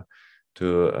to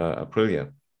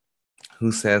Aprilia.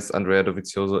 Who says Andrea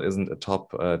Dovizioso isn't a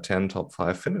top 10, top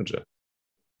 5 finisher?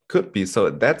 Could be. So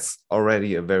that's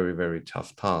already a very, very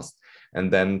tough task. And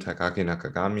then Takaki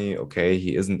Nakagami, okay,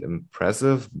 he isn't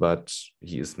impressive, but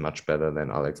he is much better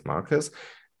than Alex Marquez.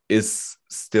 Is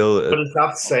still. But is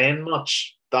that saying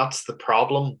much? That's the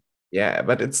problem. Yeah,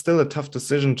 but it's still a tough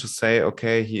decision to say,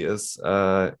 okay, he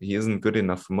isn't good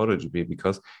enough for MotoGP,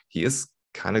 because he is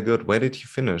kind of good. Where did he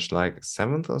finish? Like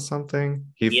 7th or something?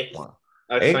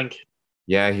 I think.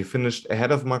 Yeah, he finished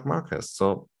ahead of Marc Marquez.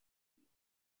 So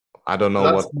I don't know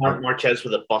That's what. Mark Marquez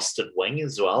with a busted wing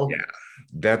as well. Yeah,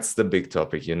 that's the big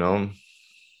topic, you know.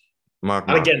 Mark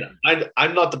And Marquez. again,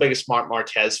 I'm not the biggest Mark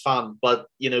Marquez fan, but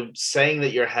saying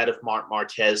that you're ahead of Mark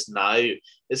Marquez now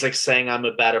is like saying I'm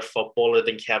a better footballer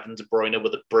than Kevin De Bruyne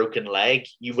with a broken leg.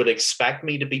 You would expect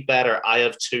me to be better. I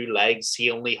have two legs. He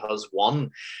only has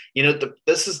one.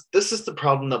 This is the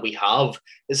problem that we have,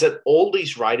 is that all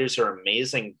these riders are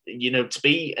amazing. To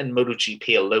be in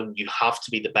MotoGP alone, you have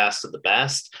to be the best of the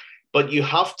best. But you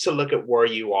have to look at where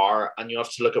you are, and you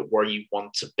have to look at where you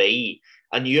want to be.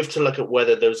 And you have to look at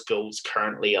whether those goals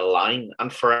currently align.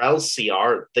 And for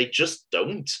LCR, they just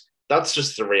don't. That's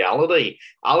just the reality.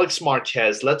 Alex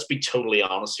Marquez, let's be totally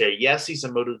honest here. Yes, he's a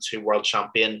Moto2 world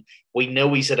champion. We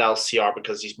know he's at LCR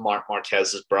because he's Marc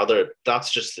Marquez's brother. That's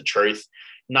just the truth.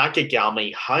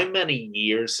 Nakagami, how many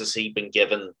years has he been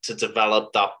given to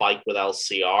develop that bike with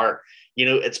LCR?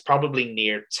 It's probably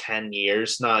near 10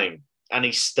 years now, and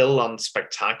he's still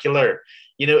unspectacular.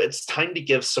 It's time to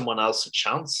give someone else a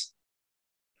chance.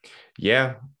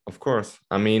 Yeah, of course.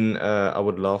 I mean, I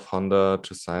would love Honda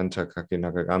to sign Takaki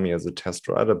Nakagami as a test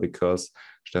rider because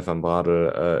Stefan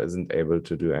Bradl isn't able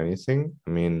to do anything.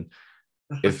 I mean,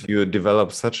 if you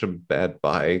develop such a bad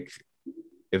bike,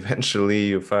 eventually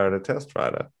you fire the test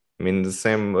rider. I mean, the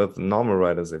same with normal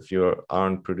riders. If you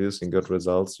aren't producing good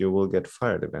results, you will get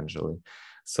fired eventually.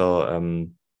 So,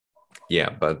 yeah,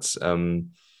 but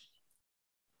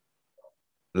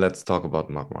let's talk about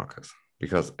Marc Marquez,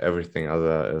 because everything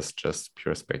other is just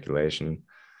pure speculation.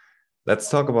 Let's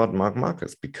talk about Marc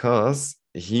Marquez because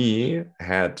he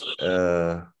had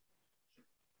a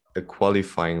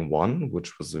qualifying one,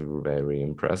 which was very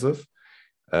impressive.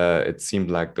 It seemed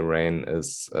like the rain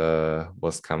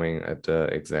was coming at the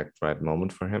exact right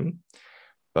moment for him,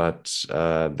 but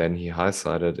then he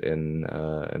high-sided in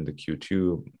the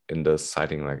Q2 in the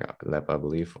sighting lap, I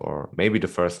believe, or maybe the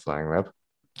first flying lap.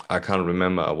 I can't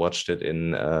remember. I watched it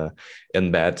in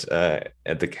bed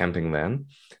at the camping van.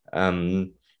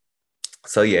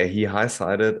 So yeah, he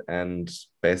high-sided and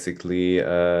basically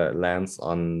lands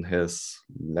on his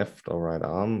left or right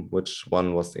arm. Which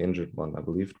one was the injured one? I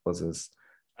believe it was his.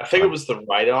 I think it was the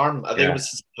right arm. I think it Yeah, was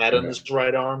his head on yeah, his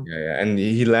right arm. yeah. And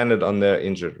he landed on the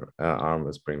injured arm.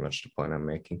 Is pretty much the point I'm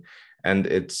making. And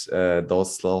it's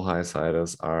those slow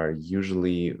high-siders are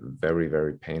usually very,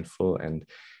 very painful. And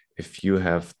if you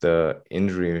have the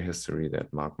injury history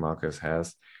that Marc Marquez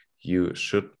has, you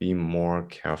should be more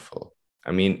careful.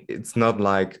 I mean, it's not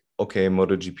like, okay,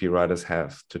 MotoGP riders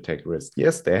have to take risks.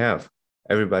 Yes, they have.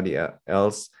 Everybody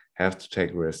else have to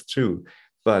take risks too.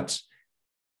 But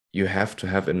you have to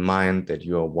have in mind that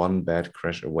you are one bad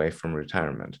crash away from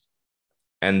retirement.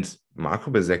 And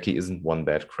Marco Bezzecchi isn't one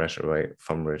bad crash away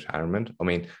from retirement. I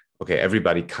mean, okay,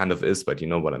 everybody kind of is, but you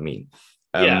know what I mean.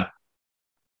 Yeah.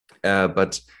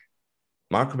 But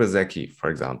Marco Bezzecchi, for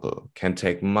example, can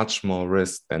take much more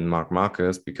risk than Marc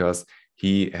Marquez because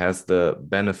he has the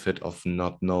benefit of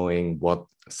not knowing what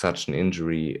such an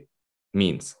injury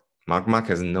means. Marc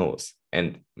Marquez knows,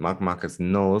 and Marc Marquez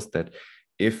knows that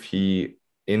if he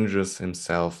injures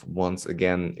himself once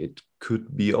again, it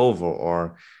could be over,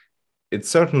 or it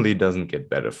certainly doesn't get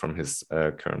better from his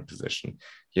current position,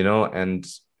 and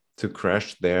to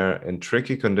crash there in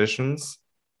tricky conditions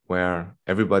where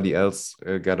everybody else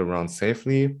got around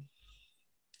safely,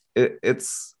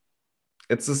 it's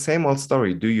the same old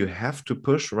story. Do you have to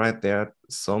push right there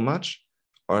so much,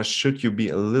 or should you be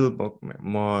a little bit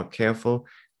more careful,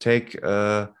 take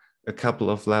a couple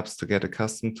of laps to get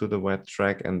accustomed to the wet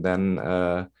track, and then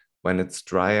when it's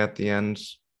dry at the end,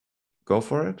 go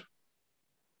for it?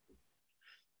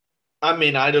 I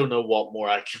mean, I don't know what more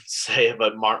I can say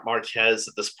about Marc Marquez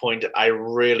at this point. I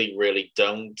really, really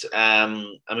don't. I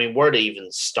mean, where to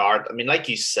even start? I mean, like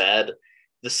you said,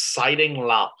 the sighting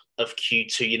lap of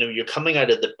Q2, you're coming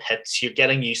out of the pits, you're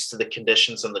getting used to the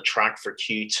conditions on the track for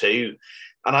Q2.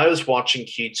 And I was watching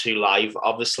Q2 live,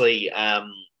 obviously, and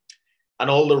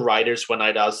all the riders went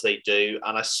out as they do.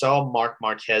 And I saw Marc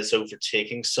Marquez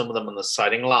overtaking some of them in the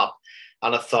sighting lap.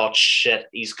 And I thought, shit,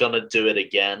 he's going to do it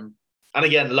again. And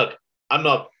again, look, I'm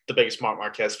not the biggest Marc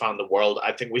Marquez fan in the world.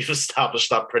 I think we've established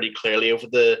that pretty clearly over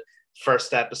the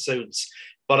first episodes.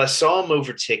 But I saw him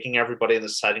overtaking everybody in the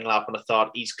sighting lap, and I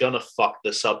thought he's going to fuck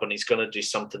this up and he's going to do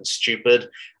something stupid.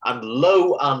 And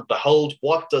lo and behold,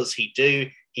 what does he do?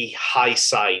 He high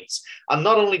sides. And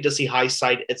not only does he high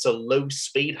side, it's a low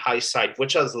speed high side,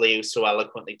 which, as Leo so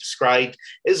eloquently described,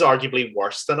 is arguably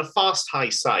worse than a fast high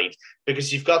side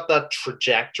because you've got that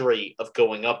trajectory of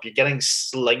going up. You're getting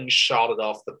slingshotted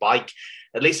off the bike.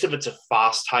 At least if it's a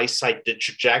fast high side, the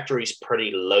trajectory is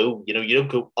pretty low. You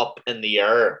don't go up in the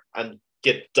air and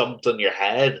get dumped on your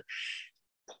head.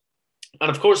 And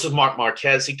of course, with Marc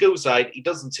Marquez, he goes out, he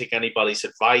doesn't take anybody's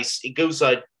advice. He goes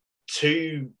out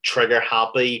too trigger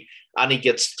happy and he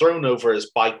gets thrown over his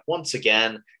bike once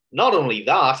again. Not only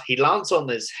that, he lands on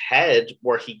his head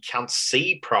where he can't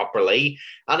see properly,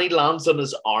 and he lands on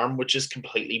his arm, which is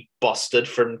completely busted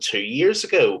from 2 years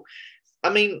ago. I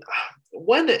mean,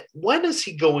 when is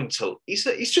he going to?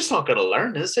 He's just not going to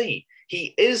learn, is he?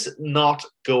 He is not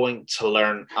going to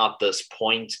learn at this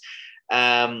point.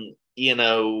 You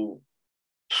know,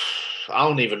 I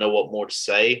don't even know what more to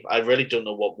say. I really don't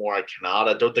know what more I can add.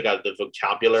 I don't think I have the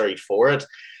vocabulary for it.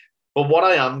 But what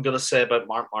I am going to say about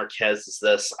Marc Marquez is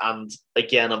this, and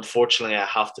again, unfortunately, I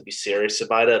have to be serious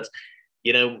about it.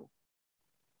 You know,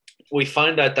 we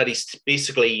found out that he's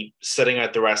basically sitting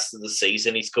out the rest of the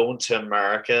season. He's going to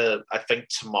America. I think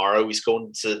tomorrow he's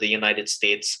going to the United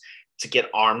States to get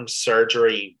arm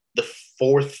surgery, the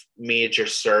fourth major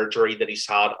surgery that he's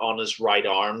had on his right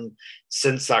arm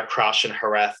since that crash in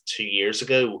Jerez 2 years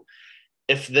ago.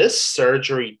 If this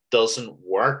surgery doesn't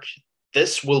work,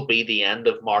 this will be the end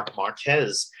of Marc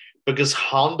Marquez, because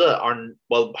Honda are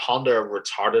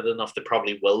retarded enough, they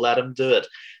probably will let him do it.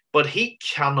 But he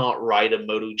cannot ride a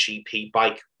MotoGP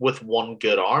bike with one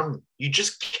good arm. You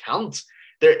just can't.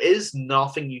 There is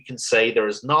nothing you can say. There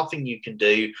is nothing you can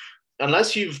do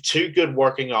unless you've two good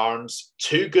working arms,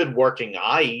 two good working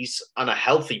eyes, and a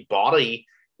healthy body.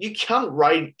 You can't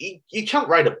ride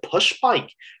a push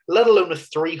bike, let alone a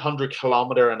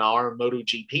 300-kilometer-an-hour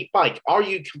MotoGP bike. Are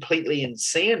you completely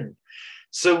insane?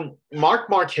 So Marc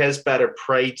Marquez better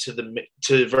pray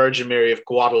to Virgin Mary of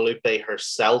Guadalupe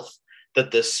herself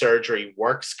that this surgery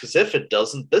works, because if it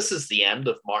doesn't, this is the end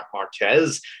of Marc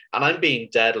Marquez, and I'm being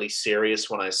deadly serious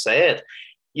when I say it.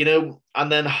 You know,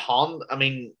 and then Honda, I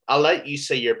mean, I'll let you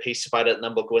say your piece about it, and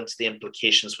then we'll go into the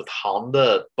implications with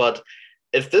Honda, but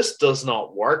if this does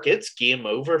not work, it's game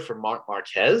over for Marc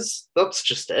Marquez. That's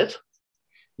just it.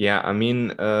 Yeah, I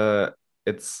mean,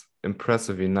 it's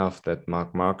impressive enough that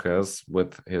Marc Marquez,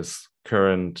 with his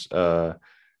current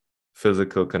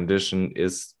physical condition,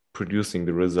 is producing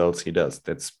the results he does.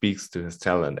 That speaks to his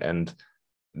talent, and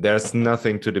there's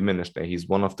nothing to diminish there. He's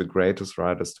one of the greatest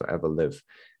riders to ever live.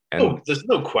 And oh, there's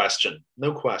no question.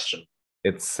 No question.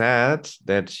 It's sad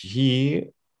that he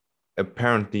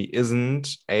apparently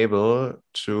isn't able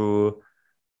to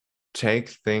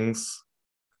take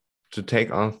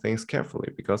on things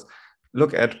carefully, because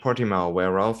look at Portimao, where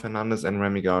Raul Fernandez and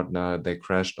Remy Gardner, they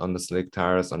crashed on the slick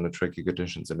tires on the tricky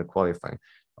conditions in the qualifying.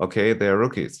 Okay, they're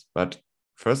rookies, but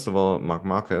first of all, Marc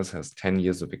Marquez has 10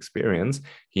 years of experience.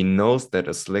 He knows that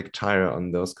a slick tire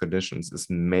on those conditions is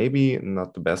maybe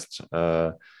not the best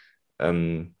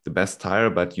tire,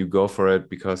 but you go for it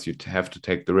because you have to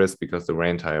take the risk, because the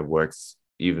rain tire works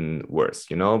even worse,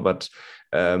 but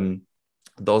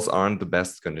those aren't the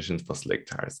best conditions for slick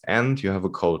tires, and you have a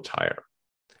cold tire,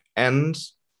 and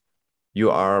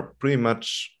you are pretty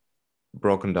much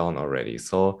broken down already.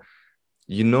 So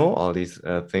all these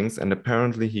things, and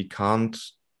apparently he can't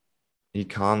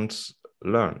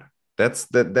learn. That's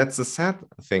the sad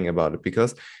thing about it,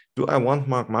 because do I want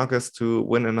Marc Marquez to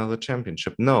win another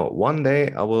championship? No. One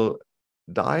day I will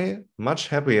die much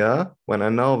happier when I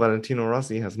know Valentino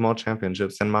Rossi has more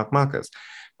championships than Marc Marquez.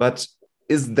 But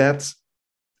is that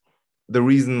the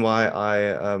reason why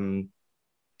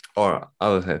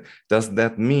does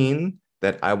that mean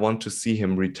that I want to see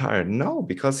him retire? No,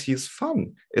 because he's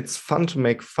fun. It's fun to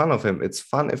make fun of him. It's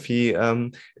fun if he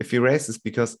races,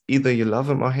 because either you love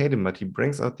him or hate him, but he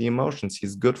brings out the emotions.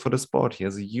 He's good for the sport. He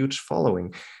has a huge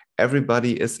following.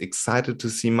 Everybody is excited to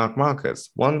see Marc Marquez.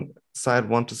 One side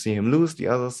want to see him lose, the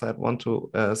other side want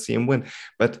to see him win.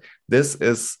 But this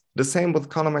is the same with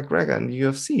Conor McGregor in the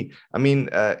UFC. I mean,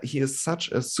 he is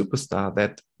such a superstar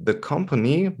that the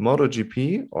company,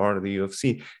 MotoGP or the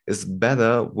UFC, is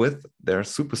better with their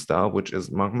superstar, which is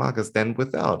Marc Marquez, than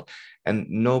without. And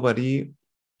nobody,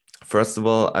 first of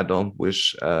all, I don't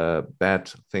wish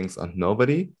bad things on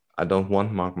nobody. I don't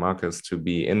want Marc Marquez to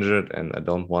be injured, and I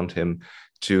don't want him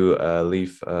to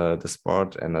leave the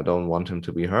sport, and I don't want him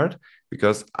to be hurt,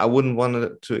 because I wouldn't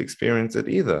want to experience it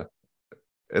either.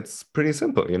 It's pretty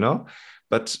simple,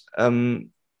 but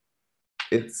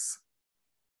it's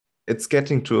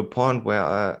getting to a point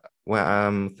where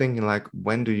I'm thinking, like,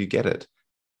 when do you get it?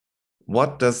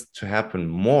 What does to happen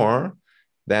more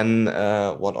than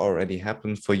what already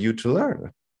happened for you to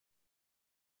learn?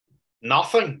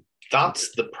 Nothing.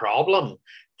 That's the problem.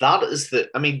 That is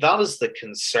the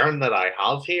concern that I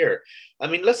have here. I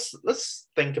mean, let's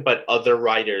think about other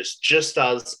riders just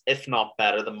as, if not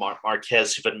better than Marc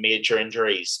Marquez, who've had major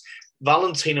injuries.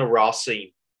 Valentino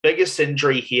Rossi, biggest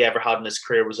injury he ever had in his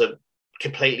career was a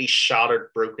completely shattered,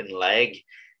 broken leg.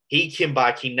 He came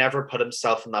back. He never put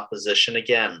himself in that position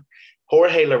again.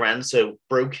 Jorge Lorenzo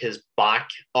broke his back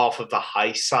off of the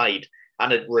high side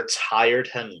and it retired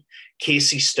him.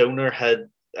 Casey Stoner had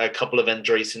a couple of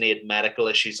injuries and he had medical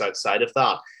issues outside of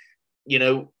that. You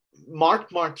know,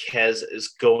 Marc Marquez is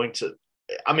going to,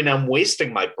 I mean, I'm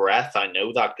wasting my breath. I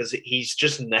know that because he's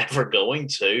just never going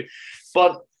to,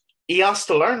 but he has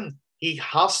to learn. He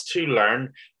has to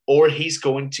learn, or he's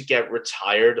going to get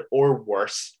retired or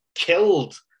worse,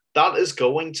 killed. That is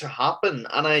going to happen.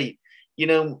 And you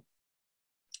know,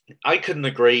 I couldn't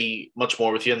agree much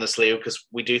more with you on this, Leo, because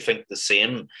we do think the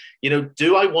same. You know,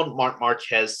 do I want Marc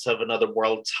Marquez to have another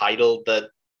world title that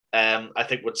I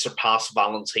think would surpass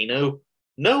Valentino?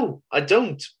 No, I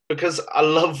don't, because I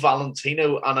love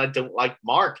Valentino and I don't like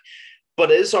Marc.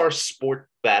 But is our sport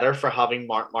better for having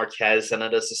Marc Marquez in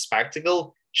it as a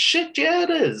spectacle? Shit, yeah,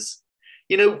 it is.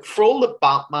 You know, for all the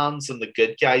Batmans and the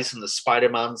good guys and the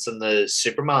Spider-Mans and the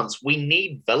Supermans, we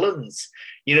need villains.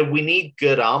 You know, we need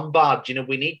good and bad. You know,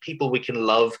 we need people we can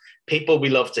love, people we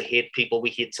love to hate, people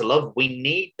we hate to love. We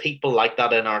need people like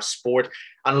that in our sport,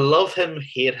 and love him,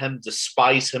 hate him,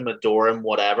 despise him, adore him,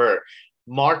 whatever.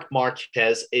 Marc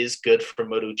Marquez is good for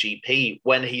MotoGP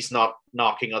when he's not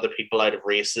knocking other people out of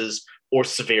races or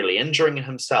severely injuring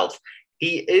himself.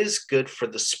 He is good for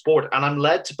the sport. And I'm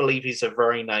led to believe he's a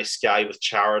very nice guy with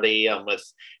charity and with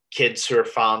kids who are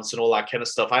fans and all that kind of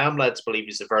stuff. I am led to believe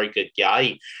he's a very good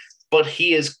guy, but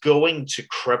he is going to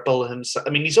cripple himself. I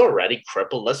mean, he's already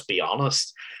crippled, let's be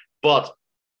honest, but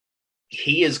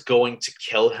he is going to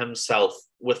kill himself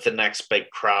with the next big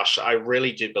crash. I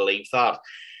really do believe that.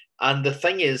 And the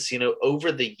thing is, you know,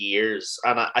 over the years,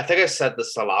 and I think I said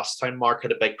this the last time Marc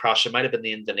had a big crash, it might have been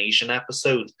the Indonesian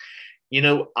episode. You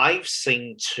know, I've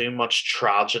seen too much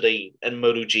tragedy in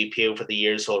MotoGP over the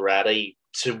years already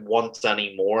to want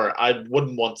any more. I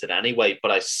wouldn't want it anyway,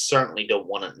 but I certainly don't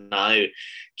want it now.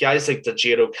 Guys like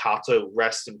Dajiro Kato,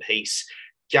 rest in peace.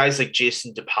 Guys like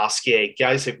Jason DePasquier,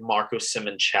 guys like Marco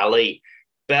Simoncelli.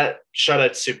 Shout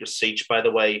out Super Siege, by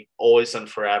the way, always and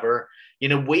forever. You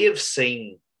know, we have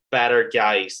seen better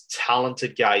guys,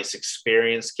 talented guys,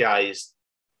 experienced guys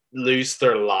lose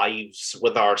their lives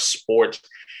with our sport.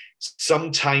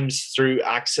 Sometimes through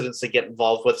accidents they get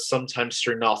involved with, sometimes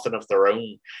through nothing of their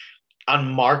own.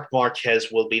 And Marc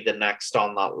Marquez will be the next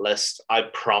on that list. I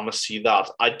promise you that.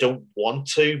 I don't want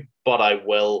to, but I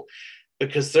will,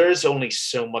 because there is only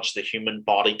so much the human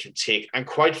body can take. And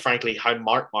quite frankly, how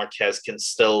Marc Marquez can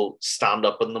still stand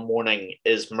up in the morning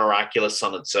is miraculous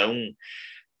on its own.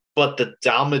 But the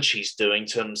damage he's doing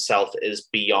to himself is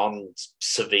beyond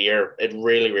severe. It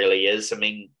really, really is. I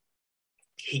mean,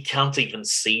 he can't even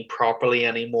see properly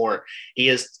anymore.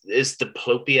 His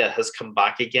diplopia has come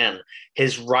back again.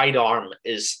 His right arm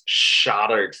is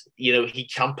shattered. You know, he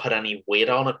can't put any weight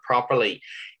on it properly.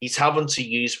 He's having to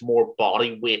use more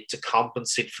body weight to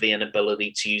compensate for the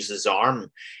inability to use his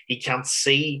arm. He can't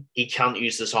see. He can't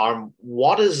use his arm.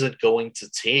 What is it going to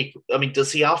take? I mean,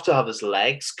 does he have to have his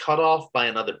legs cut off by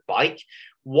another bike?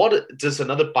 What does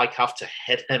another bike have to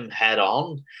hit him head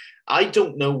on? I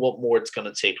don't know what more it's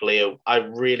going to take, Leo. I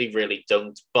really, really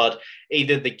don't. But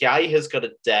either the guy has got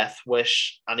a death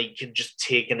wish and he can just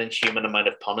take an inhuman amount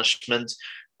of punishment,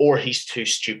 or he's too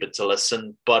stupid to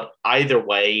listen. But either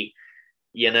way,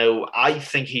 you know, I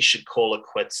think he should call it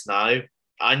quits now.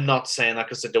 I'm not saying that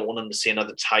because I don't want him to see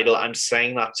another title. I'm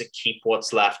saying that to keep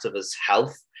what's left of his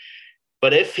health.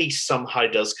 But if he somehow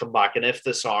does come back, and if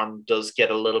this arm does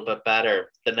get a little bit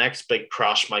better, the next big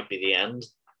crash might be the end.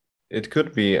 It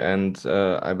could be, and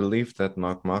I believe that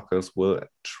Marc Marquez will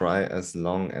try as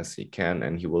long as he can,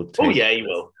 and he will take he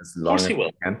will. As long as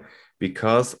he can,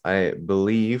 because I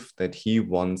believe that he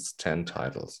wants 10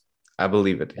 titles. I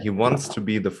believe it. He wants to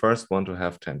be the first one to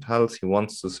have 10 titles. He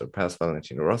wants to surpass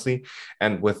Valentino Rossi,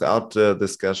 and without the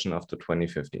discussion of the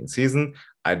 2015 season,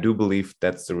 I do believe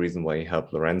that's the reason why he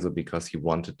helped Lorenzo, because he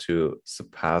wanted to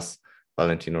surpass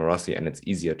Valentino Rossi, and it's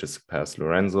easier to surpass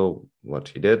Lorenzo, what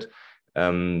he did,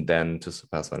 than to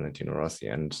surpass Valentino Rossi.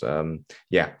 And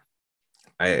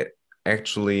I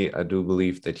do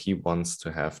believe that he wants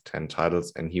to have 10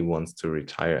 titles and he wants to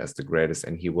retire as the greatest,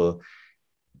 and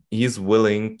he's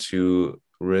willing to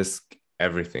risk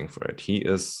everything for it. He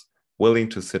is willing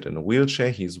to sit in a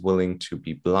wheelchair. He's willing to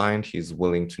be blind. He's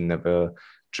willing to never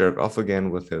jerk off again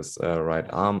with his right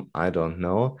arm. I don't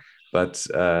know, but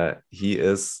he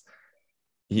is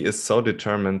so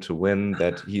determined to win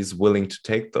that he's willing to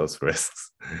take those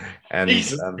risks. And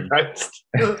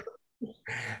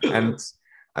and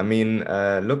I mean,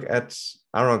 look at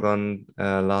Aragon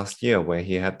last year, where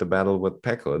he had the battle with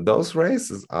Pecco. Those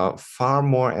races are far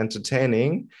more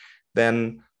entertaining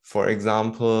than For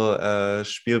example,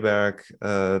 Spielberg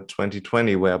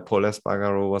 2020, where Paul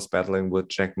Espargaro was battling with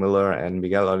Jack Miller and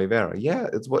Miguel Oliveira. Yeah,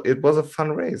 it was a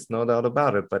fun race, no doubt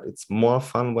about it. But it's more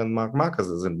fun when Marc Marquez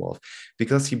is involved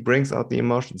because he brings out the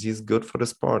emotions. He's good for the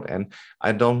sport, and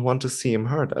I don't want to see him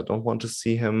hurt. I don't want to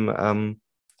see him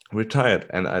retired,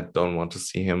 and I don't want to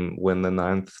see him win the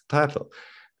 9th title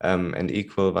and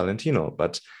equal Valentino.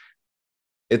 But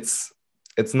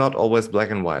it's not always black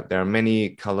and white. There are many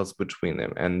colors between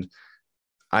them. And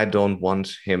I don't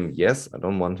want him, yes, I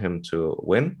don't want him to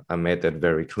win. I made that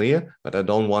very clear, but I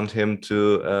don't want him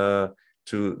to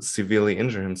severely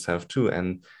injure himself too.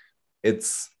 And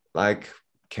it's like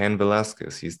Ken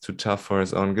Velasquez, he's too tough for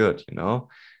his own good, you know?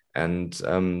 And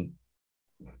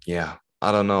yeah,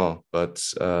 I don't know, but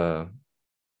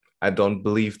I don't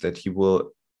believe that he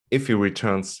will, if he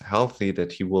returns healthy,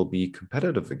 that he will be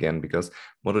competitive again, because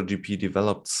MotoGP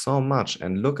developed so much.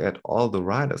 And look at all the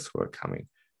riders who are coming.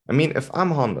 I mean, if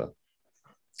I'm Honda,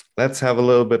 let's have a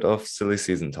little bit of silly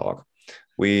season talk.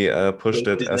 We pushed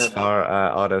it as far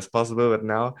out as possible, but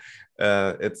now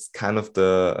it's kind of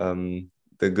a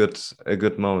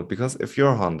good moment, because if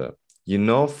you're Honda, you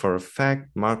know for a fact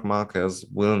Marc Marquez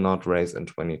will not race in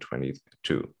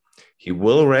 2022. He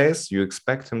will race. You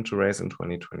expect him to race in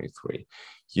 2023.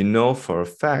 You know for a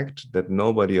fact that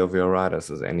nobody of your riders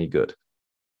is any good.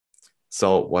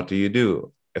 So what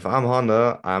do? If I'm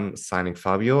Honda, I'm signing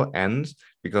Fabio, and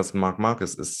because Marc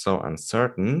Marquez is so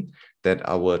uncertain, that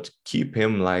I would keep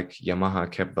him like Yamaha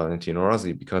kept Valentino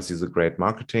Rossi, because he's a great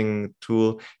marketing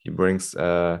tool. He brings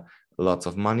lots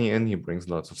of money in. He brings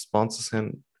lots of sponsors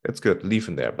in. It's good. Leave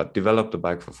him there, but develop the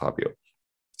bike for Fabio,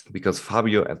 because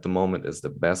Fabio at the moment is the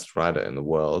best rider in the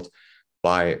world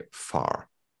by far.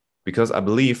 Because I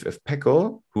believe if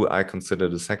Pecco, who I consider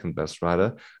the second best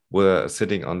rider, were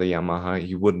sitting on the Yamaha,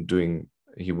 he wouldn't doing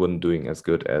as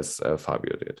good as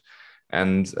Fabio did.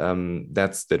 And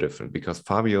that's the difference, because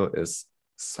Fabio is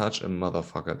such a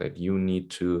motherfucker that you need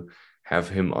to have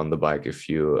him on the bike if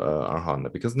you are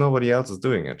Honda, because nobody else is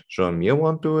doing it. Joan Mir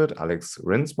won't do it. Alex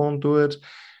Rins won't do it.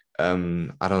 I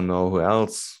don't know who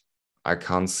else. I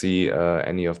can't see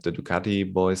any of the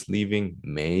Ducati boys leaving.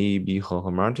 Maybe Jorge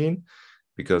Martin,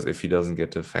 because if he doesn't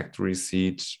get the factory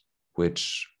seat,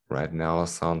 which right now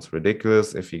sounds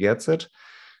ridiculous if he gets it,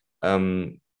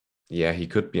 yeah, he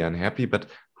could be unhappy. But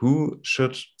who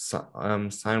should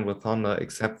sign with Honda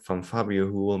except from Fabio,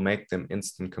 who will make them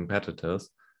instant competitors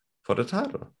for the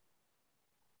title?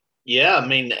 Yeah, I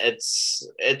mean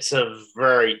it's a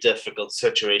very difficult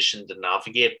situation to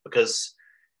navigate, because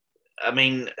I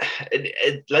mean,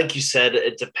 like you said,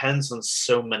 it depends on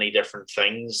so many different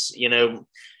things. You know,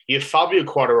 you have Fabio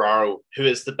Quartararo, who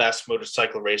is the best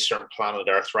motorcycle racer on planet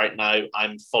Earth right now.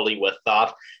 I'm fully with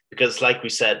that because, like we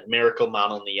said, Miracle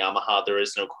Man on the Yamaha, there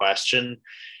is no question.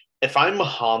 If I'm a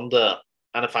Honda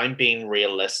and if I'm being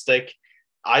realistic,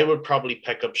 I would probably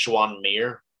pick up Joan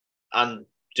Mir and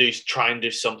try and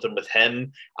do something with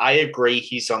him. I agree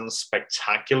he's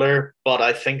unspectacular, but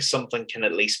I think something can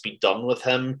at least be done with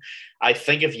him. I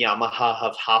think if Yamaha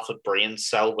have half a brain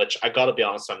cell, which I gotta be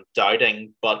honest, I'm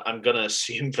doubting, but I'm gonna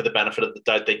assume for the benefit of the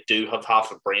doubt they do have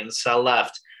half a brain cell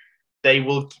left. They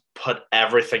will put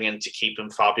everything into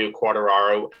keeping Fabio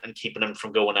Quartararo and keeping him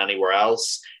from going anywhere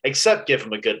else, except give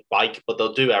him a good bike, but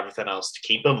they'll do everything else to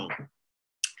keep him.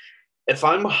 If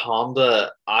I'm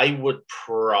Honda, I would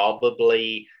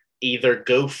probably either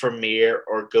go for Mir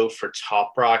or go for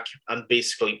Toprak and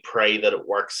basically pray that it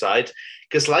works out.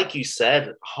 Because, like you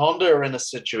said, Honda are in a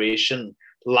situation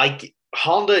like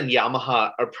Honda and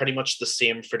Yamaha are pretty much the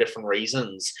same for different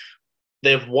reasons.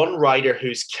 They have one rider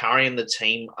who's carrying the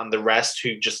team and the rest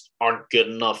who just aren't good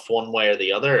enough one way or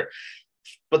the other.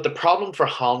 But the problem for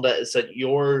Honda is that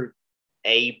your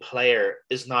A player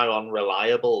is now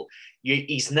unreliable.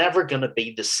 He's never going to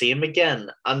be the same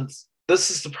again. And this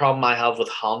is the problem I have with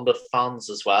Honda fans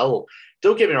as well.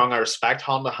 Don't get me wrong, I respect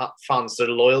Honda fans. They're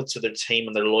loyal to their team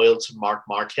and they're loyal to Marc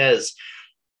Marquez.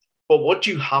 But what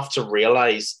you have to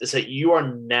realize is that you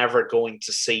are never going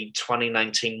to see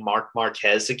 2019 Marc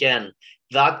Marquez again.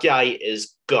 That guy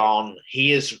is gone.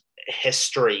 He is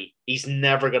history. He's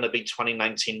never going to be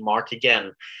 2019 Marc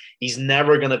again. He's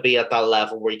never going to be at that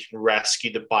level where he can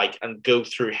rescue the bike and go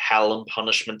through hell and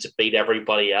punishment to beat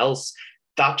everybody else.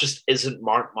 That just isn't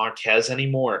Marc Marquez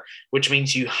anymore, which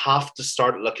means you have to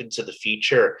start looking to the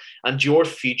future. And your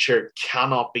future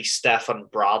cannot be Stefan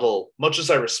Bradl. Much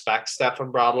as I respect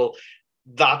Stefan Bradl,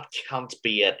 that can't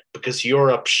be it, because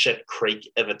you're up shit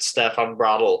creek if it's Stefan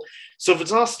Bradl. So if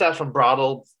it's not Stefan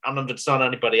Bradl and if it's not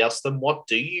anybody else, then what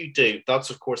do you do? That's,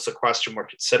 of course, the question we're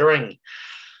considering.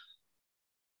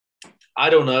 I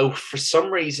don't know. For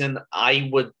some reason, I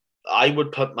would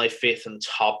put my faith in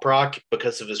Toprak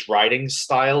because of his riding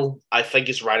style. I think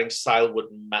his riding style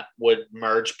would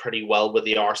merge pretty well with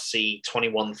the RC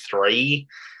 21-3.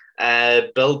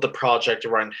 Build the project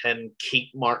around him.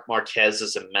 Keep Mark Marquez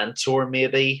as a mentor,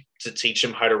 maybe to teach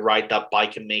him how to ride that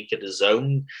bike and make it his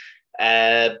own.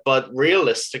 But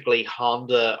realistically,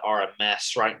 Honda are a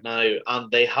mess right now,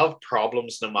 and they have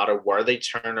problems no matter where they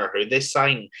turn or who they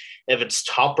sign. If it's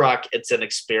Toprak, it's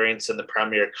inexperience in the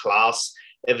Premier class.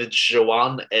 If it's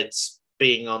Joan, it's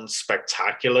being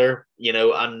unspectacular,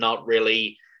 and not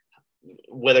really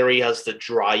whether he has the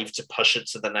drive to push it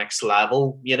to the next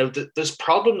level. There's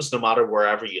problems no matter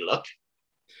wherever you look.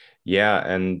 Yeah,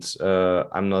 and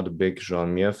I'm not a big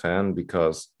Jean Mir fan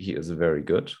because he is very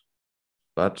good,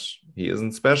 but he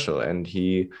isn't special. And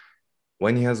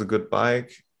when he has a good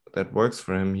bike that works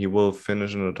for him, he will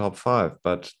finish in the top five.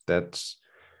 But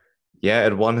yeah,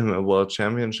 it won him a world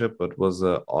championship, but was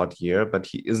an odd year. But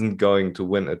he isn't going to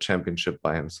win a championship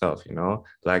by himself,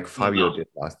 like Fabio No. did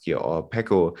last year, or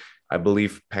Pecco. I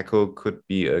believe Pecco could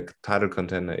be a title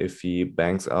contender if he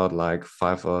banks out like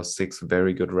 5 or 6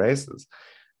 very good races.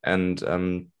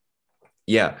 And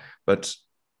yeah, but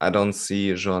I don't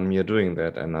see Jean Mir doing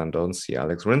that, and I don't see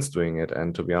Alex Rins doing it.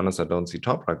 And to be honest, I don't see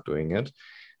Toprak doing it.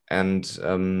 And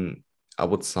I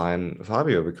would sign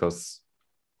Fabio because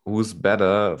who's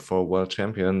better for world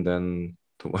champion than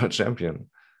the world champion?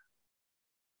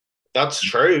 That's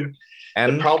true. The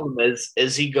And problem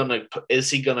is he gonna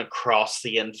cross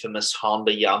the infamous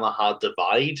Honda Yamaha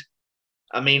divide?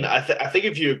 I mean, I think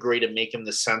if you agree to make him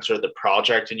the center of the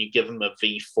project and you give him a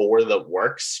V4 that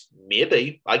works,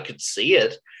 maybe I could see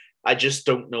it. I just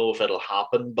don't know if it'll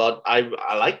happen, but I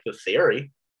like the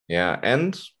theory. yeah,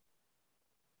 and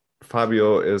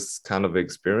Fabio is kind of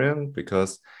experienced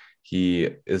because he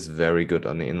is very good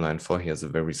on the inline four. He has a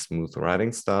very smooth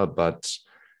riding style, but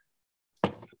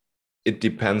it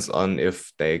depends on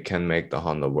if they can make the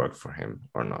Honda work for him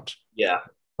or not. Yeah,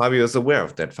 Fabio is aware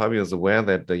of that. Fabio is aware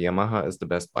that the Yamaha is the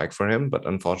best bike for him, but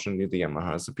unfortunately, the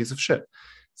Yamaha is a piece of shit.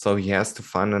 So he has to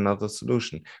find another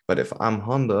solution. But if I'm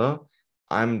Honda,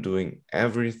 I'm doing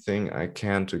everything I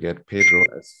can to get Pedro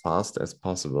as fast as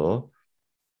possible.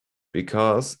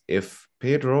 Because if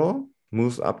Pedro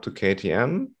moves up to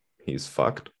KTM, he's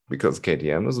fucked because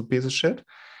KTM is a piece of shit.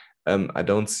 I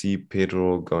don't see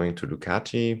Pedro going to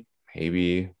Ducati,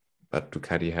 maybe, but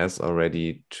Ducati has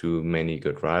already too many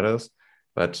good riders.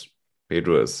 But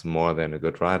Pedro is more than a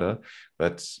good rider.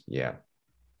 But yeah,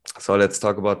 so let's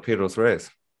talk about Pedro's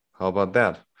race. How about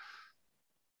that?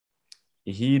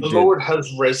 He the did, Lord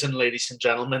has risen, ladies and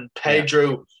gentlemen. yeah,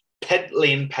 Pit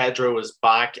Lane Pedro is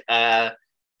back.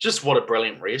 Just what a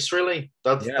brilliant race, really.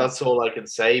 That's yeah, that's all I can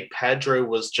say. Pedro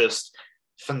was just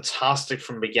fantastic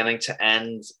from beginning to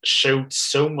end. Showed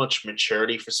so much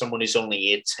maturity for someone who's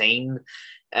only 18.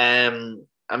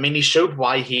 I mean, he showed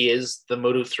why he is the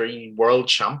Moto 3 world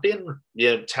champion,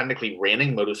 technically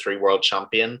reigning Moto 3 world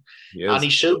champion. he And is. he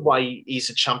showed why he's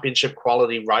a championship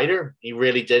quality rider. He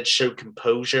really did show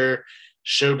composure,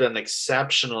 showed an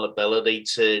exceptional ability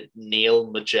to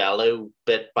nail Mugello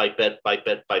bit by bit by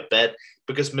bit by bit,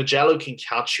 because Mugello can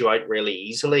catch you out really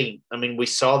easily. I mean, we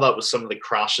saw that with some of the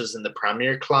crashes in the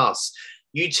Premier class.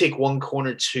 You take one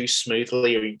corner too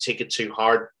smoothly or you take it too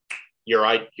hard, you're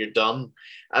out, you're done.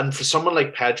 And for someone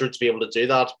like Pedro to be able to do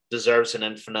that deserves an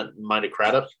infinite amount of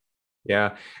credit.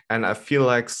 Yeah, and I feel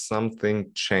like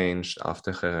something changed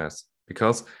after Jerez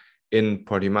because in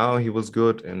Portimao he was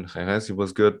good, in Jerez he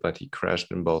was good, but he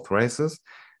crashed in both races.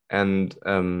 And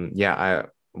yeah, I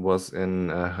was in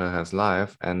Jerez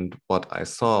live, and what I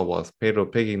saw was Pedro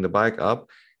picking the bike up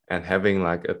and having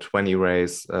like a 20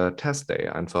 race test day.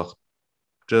 Einfach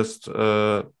just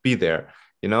be there,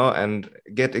 and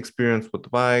get experience with the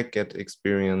bike, get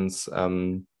experience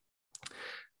with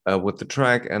the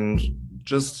track, and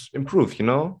just improve,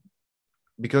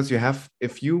 because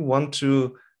if you want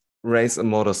to race a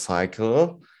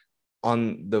motorcycle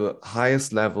on the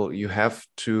highest level, you have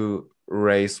to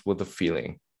race with a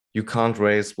feeling. You can't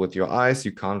race with your eyes,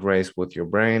 you can't race with your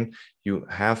brain. You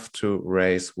have to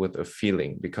race with a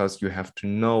feeling because you have to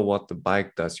know what the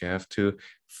bike does. You have to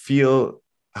feel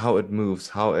how it moves,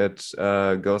 how it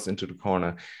goes into the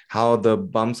corner, how the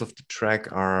bumps of the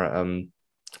track are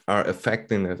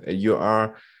affecting it. You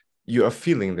are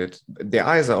feeling that the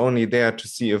eyes are only there to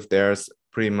see if there's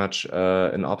pretty much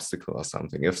an obstacle or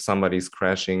something, if somebody's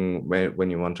crashing when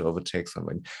you want to overtake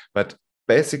somebody. But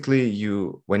basically,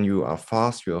 when you are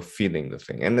fast, you are feeling the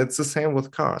thing. And it's the same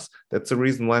with cars. That's the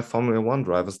reason why Formula One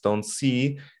drivers don't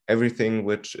see everything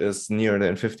which is nearer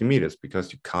than 50 meters,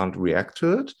 because you can't react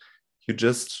to it. You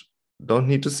just don't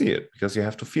need to see it because you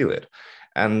have to feel it.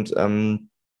 And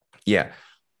yeah,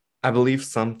 I believe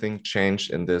something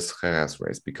changed in this Jerez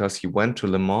race because he went to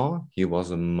Le Mans. He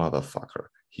was a motherfucker.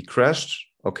 He crashed.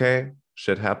 Okay,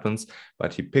 shit happens.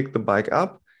 But he picked the bike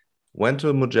up, went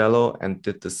to Mugello, and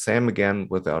did the same again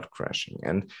without crashing.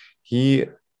 And he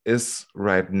is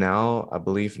right now, I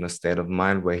believe, in a state of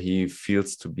mind where he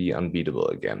feels to be unbeatable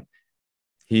again.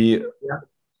 He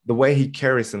the way he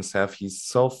carries himself, he's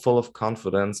so full of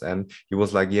confidence. And he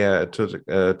was like, yeah, it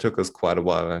took us quite a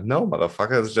while. No,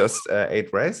 motherfucker, it's just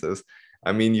 8 races.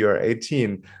 I mean, you're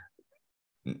 18.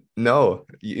 No,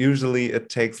 usually it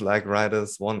takes like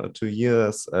riders 1 or 2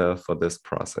 years for this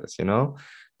process, you know?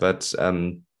 But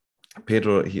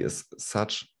Pedro, he is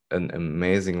such an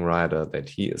amazing rider that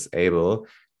he is able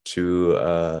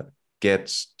to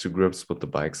get to grips with the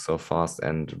bike so fast.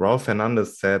 And Raul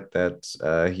Fernandez said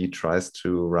that he tries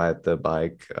to ride the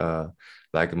bike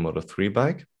like a Moto3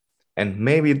 bike. And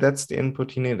maybe that's the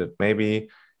input he needed. Maybe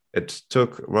it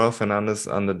took Raul Fernandez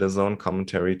on the DAZN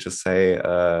commentary to say,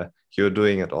 you're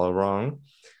doing it all wrong,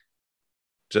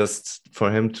 just for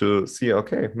him to see,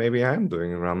 okay, maybe I'm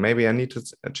doing it wrong. Maybe I need to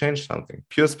change something.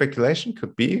 Pure speculation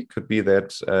could be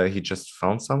that he just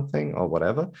found something or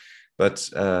whatever. But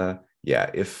yeah,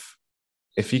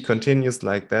 if he continues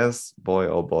like this, boy,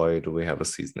 oh boy, do we have a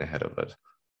season ahead of it.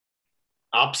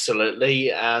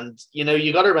 Absolutely. And,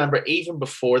 you got to remember, even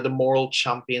before the moral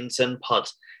champions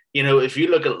input, if you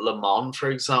look at Le Mans,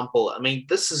 for example, I mean,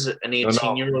 this is an No, no.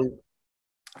 18-year-old.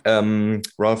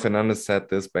 Raul Fernandez said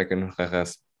this back in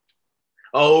Jerez.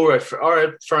 Oh, right. All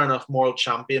right. Fair enough. Moral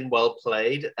champion. Well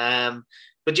played.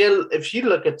 But yeah, if you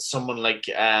look at someone like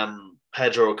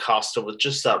Pedro Acosta with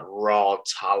just that raw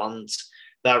talent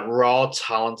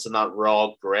and that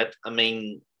raw grit, I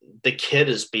mean, the kid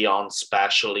is beyond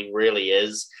special. He really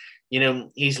is.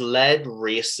 He's led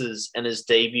races in his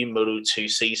debut Moto2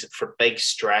 season for big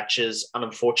stretches and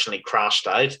unfortunately crashed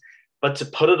out. But to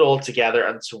put it all together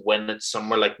and to win it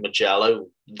somewhere like Mugello,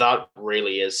 that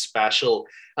really is special.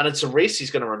 And it's a race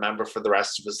he's going to remember for the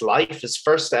rest of his life. His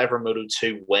first ever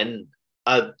Moto2 win,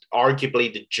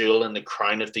 arguably the jewel in the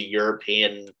crown of the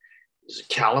European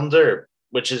calendar,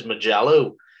 which is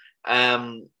Mugello.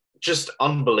 Just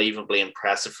unbelievably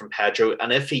impressive from Pedro.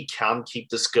 And if he can keep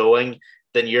this going,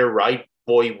 then you're right,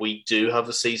 boy, we do have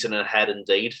a season ahead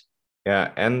indeed.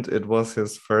 Yeah, and it was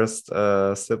his first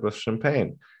sip of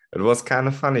champagne. It was kind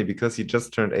of funny because he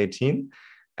just turned 18,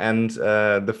 and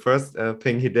the first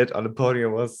thing he did on the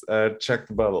podium was check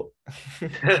the bubble.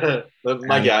 My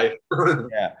And guy.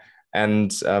 yeah,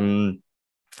 and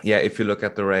yeah, if you look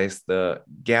at the race, the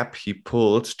gap he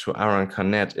pulled to Aaron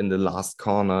Canet in the last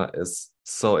corner is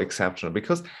so exceptional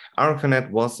because Aaron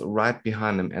Canet was right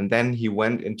behind him, and then he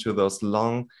went into those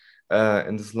long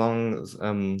in this long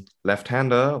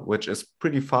left-hander, which is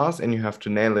pretty fast, and you have to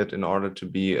nail it in order to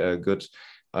be good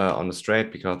on the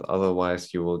straight, because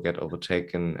otherwise you will get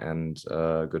overtaken and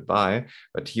goodbye.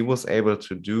 But he was able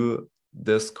to do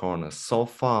this corner so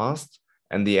fast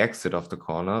and the exit of the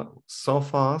corner so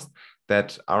fast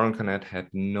that Aaron Canet had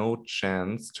no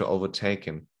chance to overtake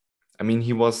him. I mean,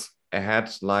 he was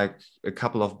ahead like a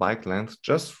couple of bike lengths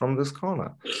just from this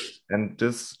corner. And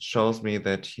this shows me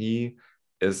that he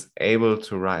is able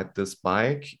to ride this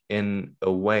bike in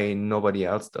a way nobody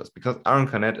else does, because Aaron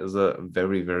Canet is a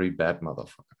very, very bad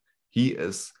motherfucker. He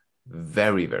is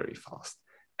very, very fast.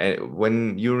 And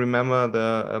when you remember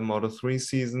the Moto3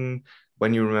 season,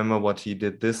 when you remember what he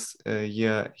did this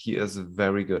year, he is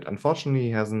very good. Unfortunately,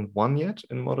 he hasn't won yet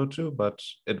in Moto2, but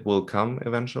it will come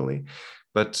eventually.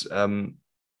 But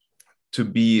to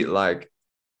be like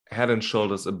head and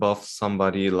shoulders above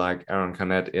somebody like Aaron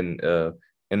Canet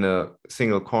in a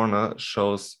single corner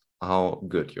shows how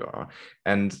good you are.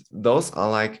 And those are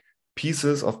like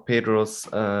pieces of Pedro's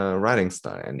riding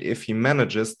style. And if he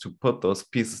manages to put those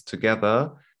pieces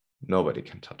together, nobody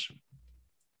can touch him.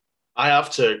 I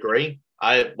have to agree.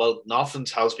 Nothing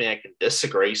tells me I can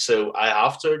disagree, so I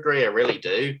have to agree. I really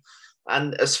do.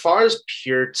 And as far as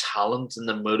pure talent in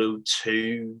the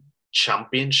Moto2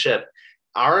 championship,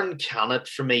 Aaron Canet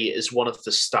for me is one of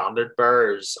the standard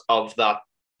bearers of that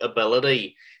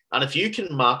ability. And if you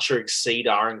can match or exceed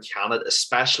Aaron Canet,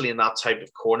 especially in that type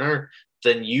of corner,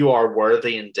 then you are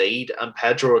worthy indeed. And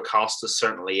Pedro Acosta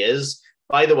certainly is.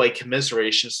 By the way,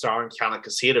 commiserations to Aaron Canet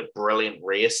because he had a brilliant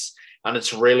race. And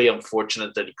it's really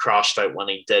unfortunate that he crashed out when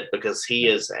he did, because he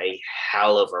is a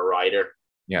hell of a rider.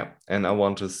 Yeah, and I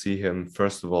want to see him,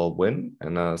 first of all, win.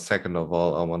 And second of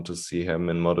all, I want to see him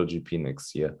in MotoGP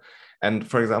next year. And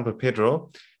for example,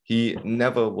 Pedro, he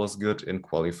never was good in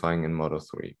qualifying in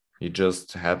Moto3. He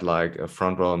just had like a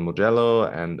front row in Mugello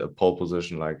and a pole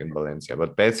position like in Valencia.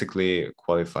 But basically,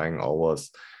 qualifying always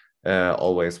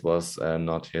was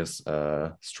not his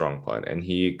strong point. And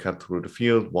he cut through the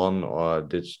field, won, or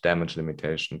did damage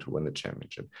limitation to win the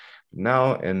championship.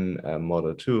 Now in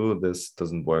Moto 2, this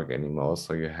doesn't work anymore.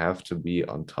 So you have to be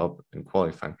on top in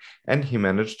qualifying. And he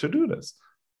managed to do this.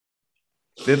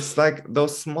 It's like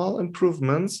those small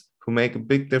improvements who make a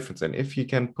big difference. And if you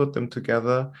can put them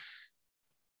together,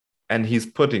 and he's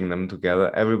putting them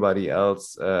together, everybody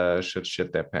else should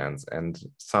shit their pants. And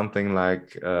something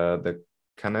like the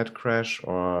Canet crash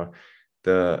or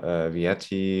the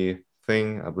Vietti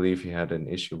thing, I believe he had an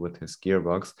issue with his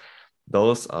gearbox.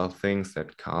 Those are things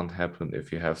that can't happen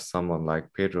if you have someone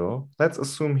like Pedro. Let's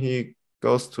assume he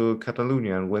goes to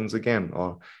Catalonia and wins again,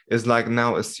 or is like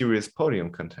now a serious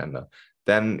podium contender.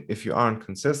 Then if you aren't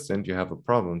consistent, you have a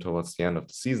problem towards the end of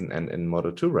the season. And in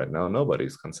Moto2 right now,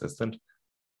 nobody's consistent.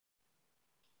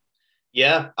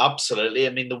 Yeah, absolutely. I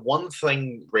mean, the one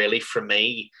thing really for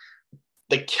me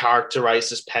that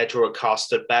characterizes Pedro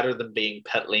Acosta better than being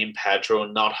pit lane Pedro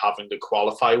and not having to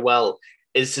qualify well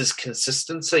is his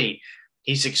consistency.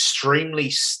 He's extremely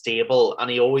stable and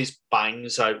he always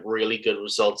bangs out really good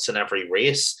results in every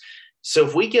race. So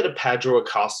if we get a Pedro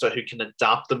Acosta who can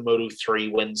adapt the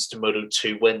Moto3 wins to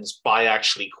Moto2 wins by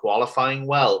actually qualifying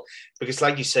well, because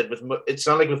like you said, it's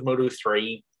not like with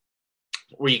Moto3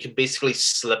 where you can basically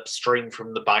slipstream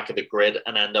from the back of the grid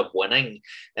and end up winning.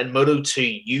 In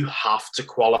Moto2, you have to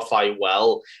qualify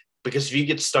well, because if you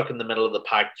get stuck in the middle of the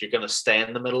pack, you're going to stay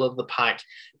in the middle of the pack.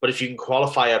 But if you can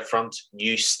qualify out front,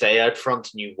 you stay out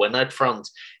front and you win out front.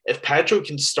 If Pedro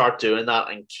can start doing that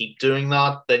and keep doing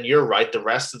that, then you're right. The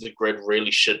rest of the grid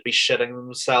really should be shitting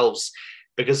themselves.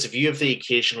 Because if you have the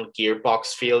occasional gearbox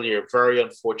failure, very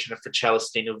unfortunate for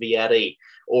Celestino Vietti,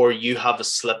 or you have a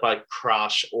slip-out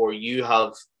crash, or you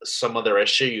have some other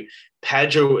issue,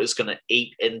 Pedro is going to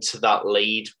eat into that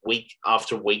lead week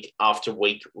after week after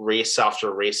week, race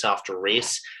after race after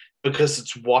race, because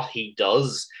it's what he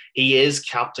does. He is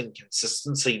captain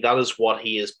consistency. That is what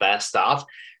he is best at.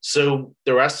 So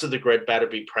the rest of the grid better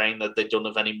be praying that they don't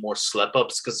have any more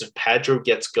slip-ups, because if Pedro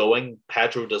gets going,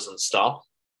 Pedro doesn't stop.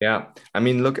 Yeah, I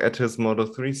mean, look at his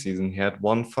Moto3 season. He had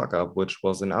one fuck up, which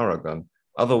was in Aragon.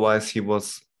 Otherwise, he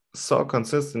was so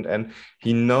consistent, and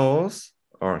he knows,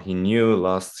 or he knew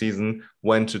last season,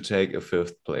 when to take a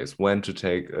 5th place, when to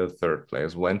take a 3rd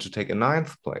place, when to take a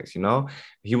 9th place. You know,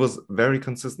 he was very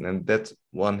consistent, and that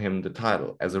won him the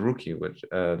title as a rookie, which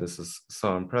this is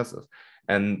so impressive.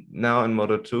 And now in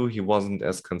Moto2, he wasn't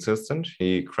as consistent.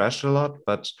 He crashed a lot,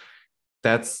 but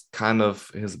that's kind of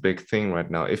his big thing right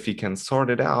now. If he can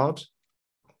sort it out,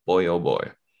 boy, oh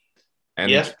boy.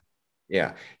 And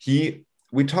yeah,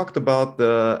 we talked about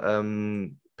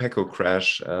the Pecco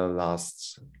crash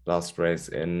last race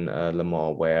in Le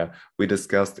Mans, where we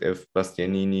discussed if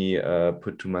Bastianini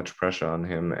put too much pressure on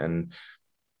him. And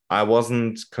I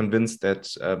wasn't convinced that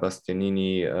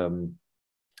Bastianini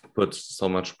put so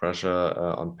much pressure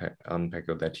on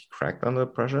Pecco that he cracked under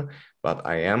pressure, but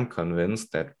I am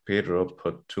convinced that Pedro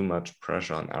put too much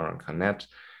pressure on Aaron Canet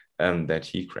that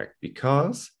he cracked,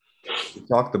 because we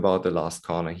talked about the last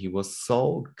corner. He was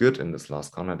so good in this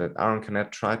last corner that Aaron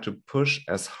Canet tried to push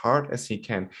as hard as he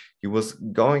can. He was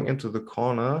going into the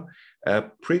corner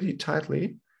pretty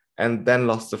tightly and then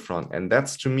lost the front. And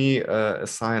that's to me a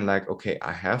sign like, okay,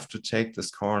 I have to take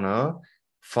this corner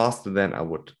faster than I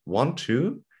would want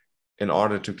to in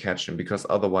order to catch him, because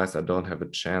otherwise I don't have a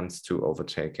chance to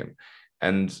overtake him.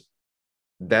 And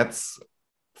that's,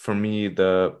 for me,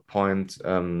 the point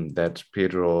that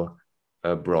Pedro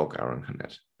broke Aaron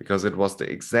Canet, because it was the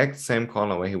exact same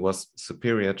corner where he was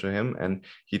superior to him and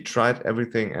he tried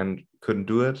everything and couldn't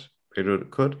do it. Pedro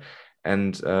could.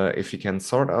 And if he can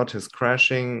sort out his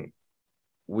crashing,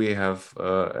 we have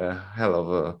a hell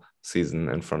of a season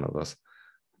in front of us.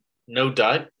 No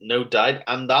doubt, no doubt.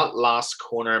 And that last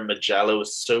corner in Mugello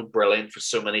is so brilliant for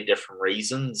so many different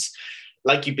reasons.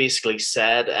 Like you basically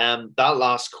said, that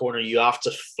last corner you have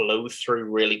to flow through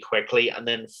really quickly and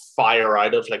then fire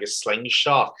out of like a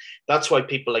slingshot. That's why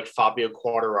people like Fabio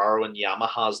Quartararo and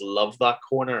Yamahas love that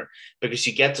corner, because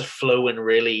you get to flow in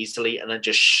really easily and then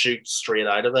just shoot straight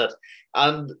out of it.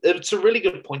 And it's a really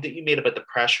good point that you made about the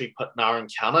pressure he put in Aaron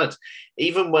Canet.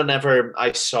 Even whenever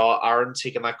I saw Aaron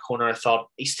taking that corner, I thought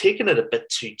he's taking it a bit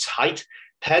too tight.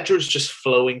 Pedro's just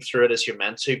flowing through it as you're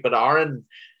meant to, but Aaron,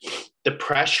 the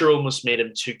pressure almost made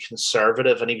him too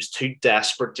conservative and he was too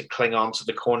desperate to cling onto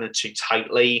the corner too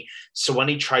tightly. So when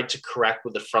he tried to correct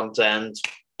with the front end,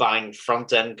 bang,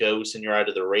 front end goes and you're out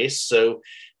of the race. So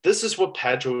this is what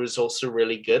Pedro is also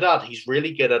really good at. He's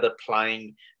really good at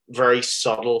applying very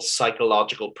subtle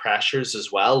psychological pressures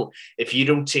as well. If you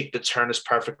don't take the turn as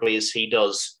perfectly as he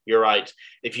does, you're out.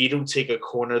 If you don't take a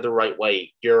corner the right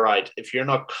way, you're out. If you're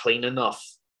not clean enough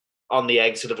on the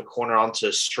exit of a corner onto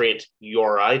a straight,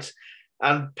 you're out.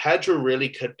 And Pedro really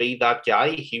could be that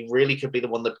guy. He really could be the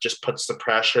one that just puts the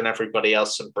pressure on everybody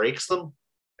else and breaks them.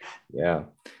 Yeah.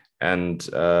 And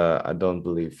I don't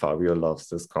believe Fabio loves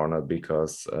this corner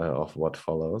because of what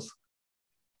follows.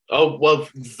 Oh, well,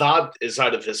 that is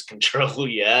out of his control,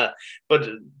 yeah. But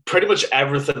pretty much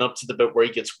everything up to the bit where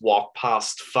he gets walked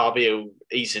past Fabio,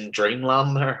 he's in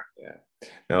dreamland there. Yeah.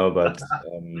 No, but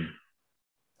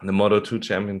the Moto2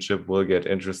 championship will get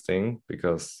interesting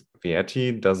because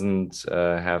Vietti doesn't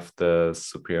have the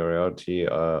superiority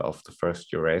of the first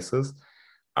few races.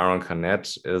 Aaron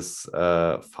Canet is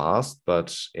fast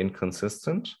but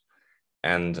inconsistent,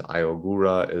 and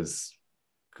Ayogura is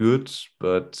good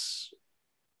but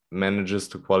manages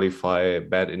to qualify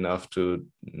bad enough to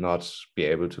not be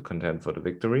able to contend for the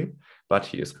victory, but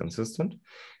he is consistent.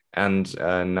 And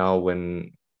now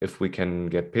if we can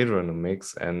get Pedro in the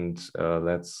mix, and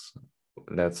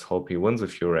let's hope he wins a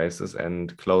few races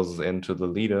and closes into the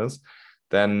leaders,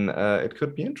 then it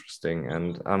could be interesting.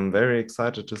 And I'm very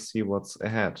excited to see what's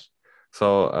ahead.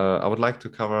 So I would like to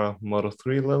cover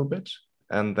Moto3 a little bit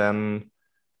and then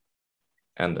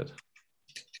end it.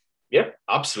 Yeah,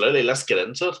 absolutely. Let's get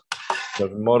into it.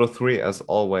 Because Moto3, as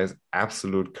always,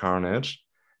 absolute carnage.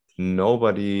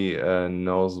 Nobody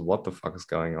knows what the fuck is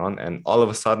going on. And all of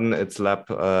a sudden, it's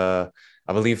I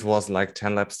believe it was like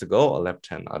 10 laps to go, or lap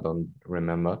 10, I don't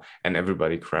remember. And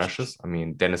everybody crashes. I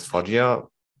mean, Dennis Foggia,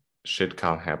 shit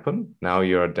can't happen. Now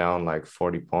you're down like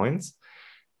 40 points.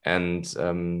 And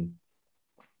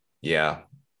yeah,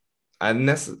 I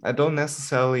don't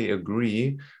necessarily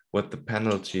agree with the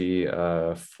penalty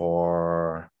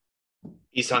for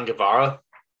Isan Guevara.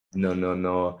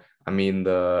 No. I mean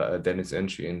the Dennis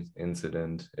Entry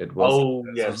incident. It was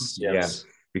yes. yeah,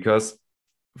 because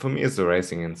for me it's a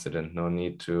racing incident. No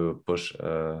need to push.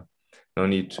 No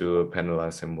need to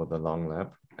penalize him with a long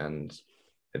lap, and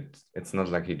it's not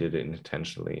like he did it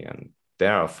intentionally. And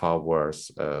there are far worse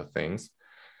things.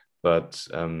 But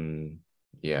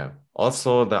yeah,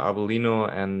 also the Arbolino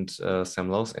and Sam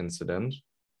Lowes incident.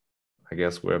 I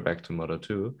guess we're back to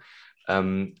Moto2.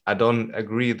 I don't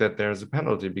agree that there's a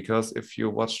penalty because if you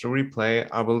watch the replay,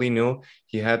 Arbolino,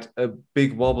 he had a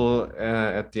big wobble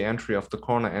at the entry of the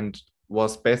corner and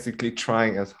was basically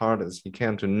trying as hard as he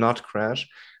can to not crash,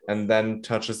 and then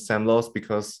touches Sam Lowes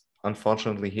because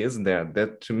unfortunately he isn't there.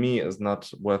 That to me is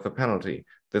not worth a penalty.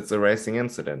 That's a racing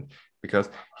incident because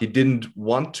he didn't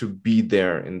want to be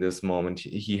there in this moment.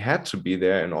 He had to be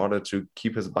there in order to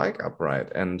keep his bike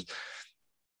upright. And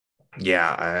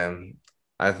yeah,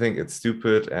 I think it's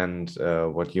stupid. And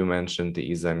what you mentioned,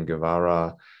 the Izan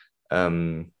Guevara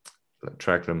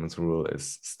track limits rule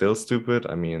is still stupid.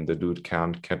 I mean, the dude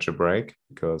can't catch a break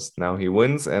because now he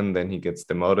wins and then he gets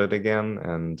demoted again.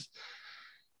 And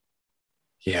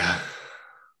yeah,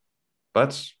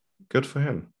 but good for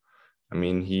him. I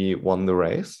mean, he won the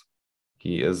race.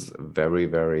 He is very,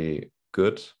 very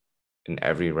good in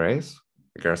every race.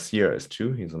 Garcia is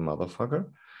too. He's a motherfucker.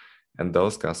 And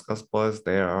those Gasgas boys,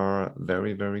 they are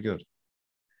very, very good.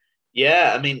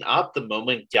 Yeah, I mean, at the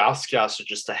moment, Gasgas are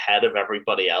just ahead of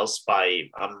everybody else by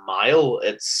a mile.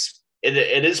 It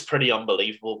is pretty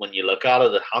unbelievable when you look at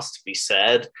it. It has to be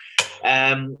said.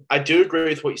 I do agree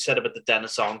with what you said about the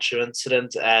Dennis Onchu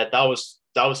incident. That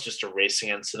was just a racing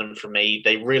incident for me.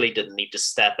 They really didn't need to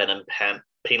step in and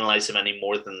penalize him any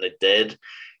more than they did.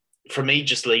 For me,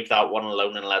 just leave that one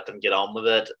alone and let them get on with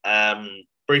it.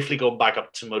 Briefly going back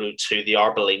up to Moto2, the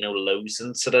Arbolino Lowes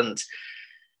incident.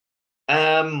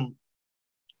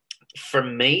 For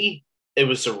me, it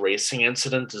was a racing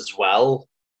incident as well,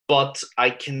 but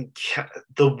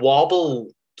the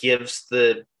wobble gives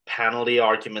the penalty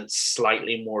argument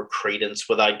slightly more credence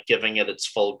without giving it its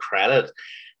full credit.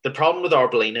 The problem with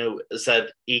Arbolino is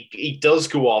that he does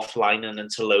go offline and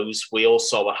into Lowes. We all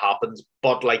saw what happens,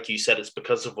 but like you said, it's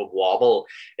because of a wobble.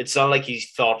 It's not like he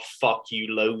thought, fuck you,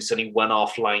 Lowes, and he went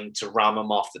offline to ram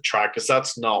him off the track, because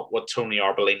that's not what Tony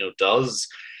Arbolino does.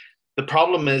 The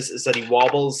problem is that he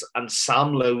wobbles, and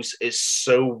Sam Lowes is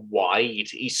so wide.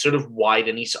 He's sort of wide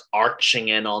and he's arching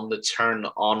in on the turn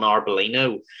on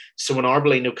Arbolino. So when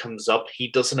Arbolino comes up, he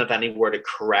doesn't have anywhere to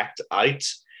correct out.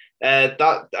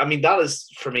 That is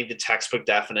for me the textbook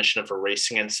definition of a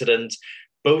racing incident.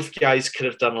 Both guys could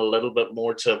have done a little bit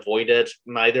more to avoid it.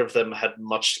 Neither of them had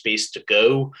much space to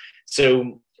go.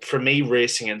 So for me,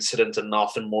 racing incident and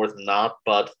nothing more than that.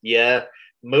 But yeah,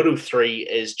 Moto3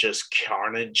 is just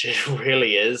carnage. It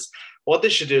really is. What they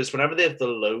should do is whenever they have the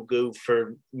logo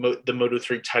for the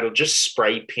Moto3 title, just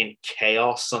spray paint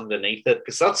chaos underneath it,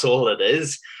 because that's all it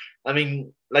is. I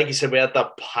mean, like you said, we had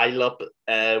that pile up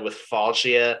with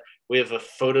Foggia. We have a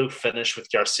photo finish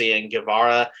with Garcia and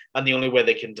Guevara, and the only way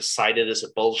they can decide it is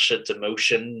a bullshit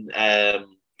demotion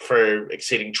for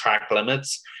exceeding track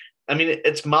limits. I mean,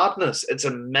 it's madness. It's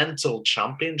a mental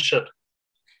championship.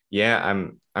 Yeah,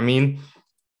 I mean,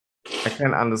 I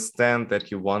can understand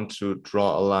that you want to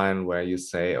draw a line where you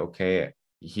say, okay,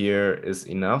 here is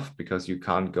enough because you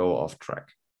can't go off track.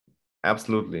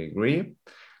 Absolutely agree.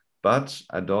 But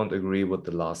I don't agree with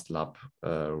the last lap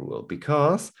rule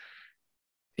because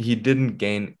he didn't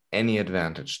gain any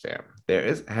advantage there. There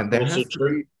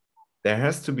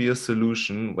has to be a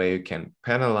solution where you can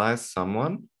penalize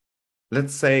someone.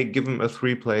 Let's say give him a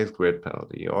 3-place grid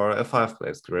penalty or a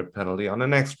 5-place grid penalty on the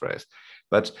next race.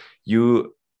 But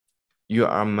you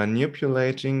are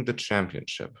manipulating the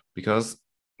championship because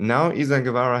now Izan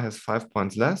Guevara has 5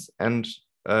 points less and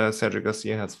Sergio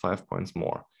Garcia has 5 points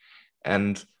more.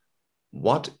 And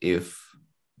what if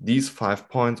these 5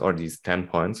 points or these 10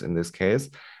 points in this case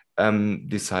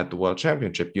decide the world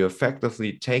championship? You're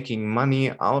effectively taking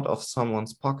money out of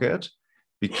someone's pocket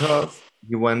because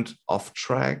you went off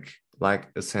track like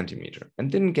a centimeter and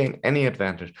didn't gain any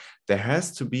advantage. There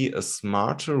has to be a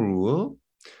smarter rule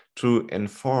to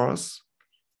enforce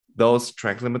those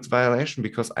track limits violation,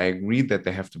 because I agree that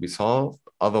they have to be solved.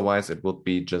 Otherwise, it would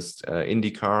be just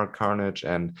IndyCar carnage,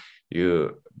 and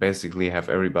you basically have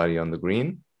everybody on the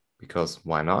green because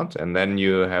why not? And then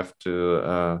you have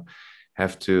to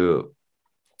have the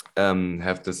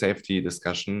safety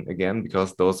discussion again,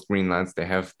 because those green lines, they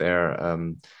have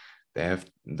the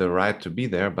right to be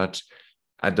there. But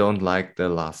I don't like the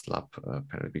last lap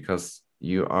penalty because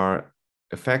you are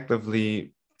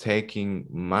effectively taking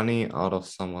money out of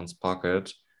someone's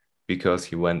pocket because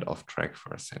he went off track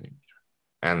for a centimeter.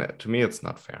 And to me, it's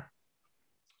not fair.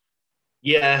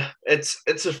 Yeah, it's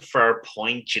a fair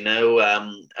point, you know.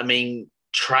 I mean,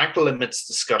 track limits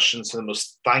discussions are the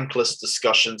most thankless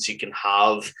discussions you can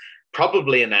have,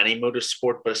 probably in any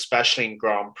motorsport, but especially in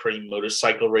Grand Prix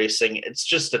motorcycle racing. It's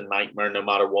just a nightmare no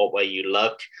matter what way you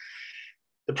look.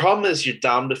 The problem is you're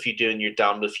damned if you do and you're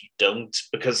damned if you don't,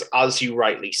 because as you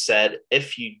rightly said,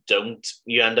 if you don't,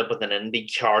 you end up with an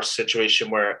IndyCar situation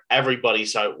where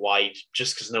everybody's out wide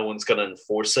just because no one's going to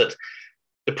enforce it.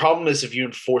 The problem is if you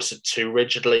enforce it too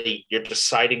rigidly, you're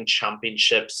deciding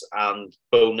championships and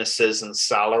bonuses and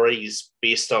salaries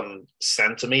based on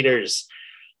centimeters.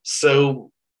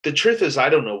 So the truth is, I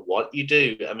don't know what you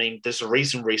do. I mean, there's a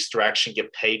reason Race Direction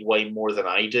get paid way more than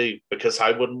I do, because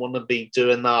I wouldn't want to be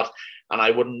doing that. And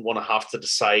I wouldn't want to have to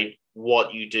decide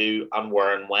what you do and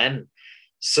where and when.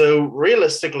 So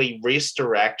realistically, Race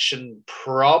Direction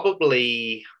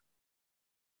probably,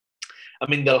 I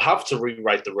mean, they'll have to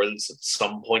rewrite the rules at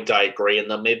some point, I agree.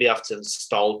 And they'll maybe have to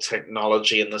install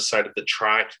technology on the side of the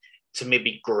track to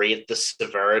maybe grade the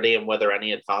severity and whether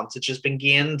any advantage has been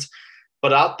gained.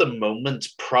 But at the moment,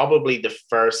 probably the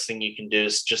first thing you can do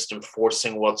is just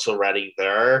enforcing what's already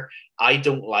there. I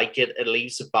don't like it. It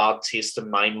leaves a bad taste in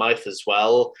my mouth as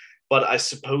well. But I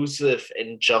suppose if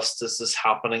injustice is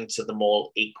happening to them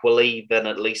all equally, then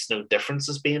at least no difference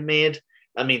is being made.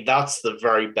 I mean, that's the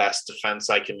very best defense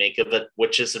I can make of it,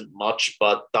 which isn't much,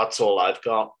 but that's all I've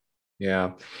got.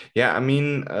 Yeah. Yeah. I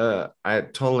mean, I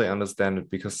totally understand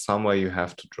it because somewhere you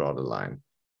have to draw the line.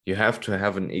 You have to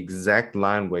have an exact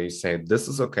line where you say, this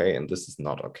is okay and this is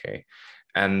not okay.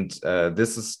 And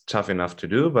this is tough enough to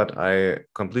do, but I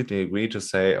completely agree to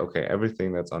say, okay,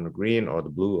 everything that's on the green or the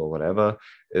blue or whatever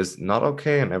is not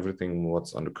okay, and everything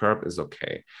what's on the curb is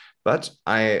okay. But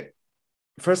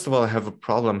first of all, I have a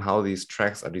problem how these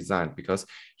tracks are designed, because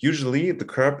usually the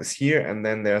curb is here and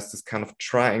then there's this kind of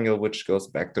triangle which goes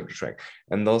back to the track.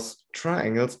 And those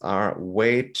triangles are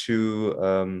way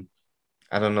too,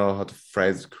 I don't know how to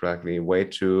phrase it correctly, way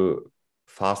too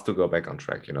fast to go back on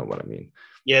track. You know what I mean?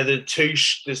 Yeah, they're too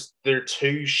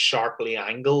sharply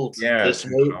angled. Yeah, too There's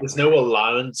sharply. no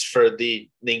allowance for the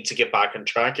need to get back on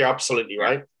track. You're absolutely Yeah.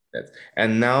 right.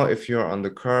 And now if you're on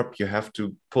the curb, you have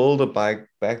to pull the bike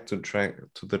back to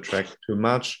the track too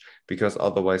much, because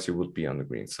otherwise you would be on the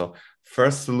green. So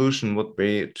first solution would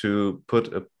be to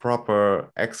put a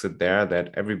proper exit there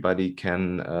that everybody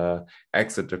can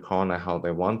exit the corner how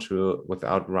they want to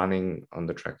without running on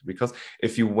the track. Because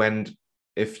if you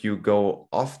go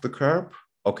off the curb,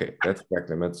 okay, that's track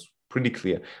limits, pretty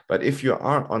clear. But if you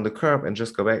are on the curb and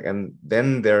just go back, and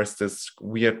then there's this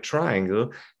weird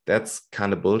triangle, that's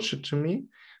kind of bullshit to me.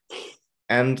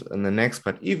 And in the next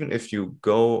part, even if you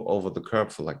go over the curb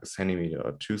for like a centimeter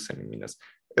or 2 centimeters,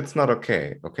 it's not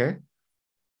okay. Okay.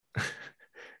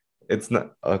 It's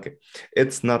not okay.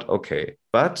 It's not okay,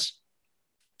 but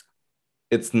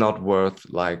it's not worth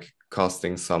like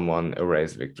costing someone a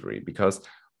race victory, because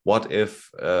what if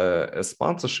a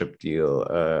sponsorship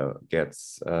deal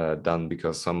gets done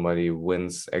because somebody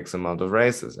wins X amount of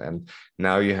races, and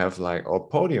now you have like, or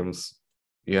podiums,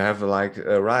 you have like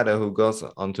a rider who goes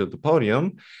onto the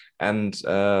podium, and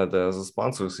there's a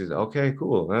sponsor who says, okay,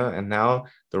 cool, and now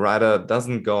the rider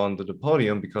doesn't go onto the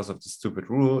podium because of the stupid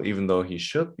rule, even though he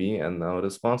should be, and now the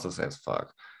sponsor says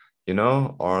fuck,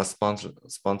 or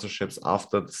sponsorships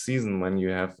after the season, when you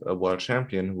have a world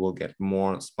champion who will get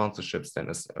more sponsorships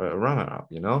than a runner-up,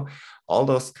 all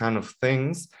those kind of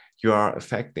things you are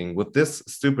affecting with this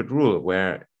stupid rule,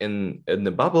 where in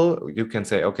the bubble you can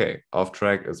say, okay, off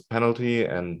track is penalty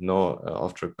and no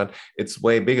off track, but it's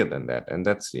way bigger than that, and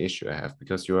that's the issue I have,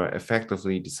 because you are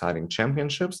effectively deciding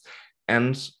championships.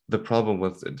 And the problem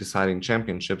with deciding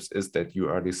championships is that you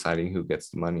are deciding who gets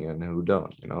the money and who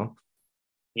don't.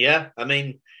 Yeah, I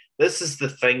mean, this is the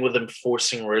thing with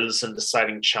enforcing rules and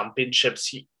deciding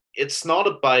championships. It's not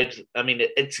about, I mean,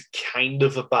 it's kind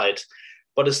of about,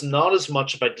 but it's not as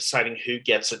much about deciding who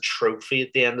gets a trophy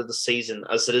at the end of the season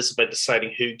as it is about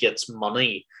deciding who gets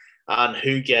money and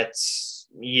who gets,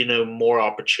 more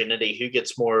opportunity, who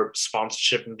gets more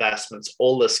sponsorship investments,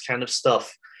 all this kind of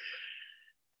stuff.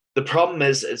 The problem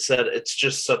is that it's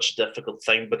just such a difficult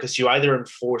thing because you either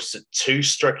enforce it too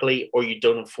strictly or you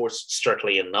don't enforce it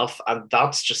strictly enough. And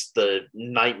that's just the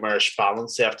nightmarish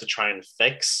balance they have to try and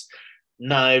fix.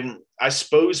 Now, I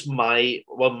suppose my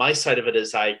side of it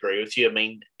is I agree with you. I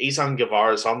mean, Izan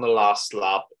Guevara is on the last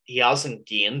lap. He hasn't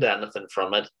gained anything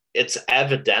from it. It's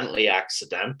evidently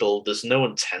accidental. There's no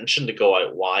intention to go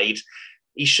out wide.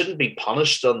 He shouldn't be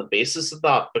punished on the basis of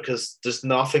that because there's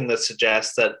nothing that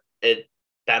suggests that it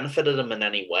benefited him in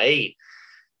any way.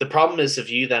 The problem is if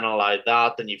you then allow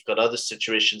that, then you've got other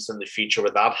situations in the future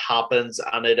where that happens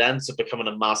and it ends up becoming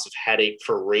a massive headache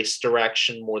for race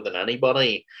direction more than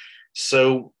anybody.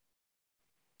 So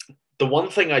the one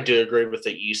thing I do agree with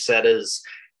that you said is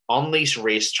on these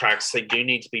racetracks, they do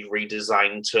need to be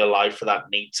redesigned to allow for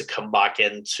that need to come back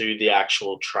into the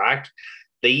actual track.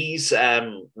 These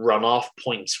runoff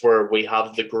points where we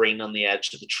have the green on the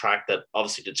edge of the track that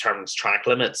obviously determines track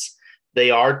limits, they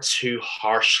are too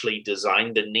harshly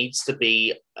designed. There needs to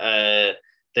be a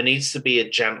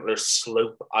gentler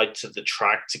slope out to the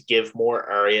track to give more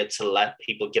area to let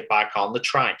people get back on the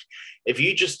track. If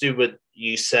you just do what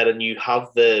you said and you have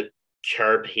the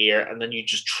curb here and then you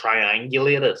just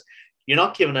triangulate it, you're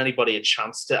not giving anybody a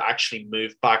chance to actually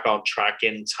move back on track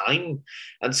in time.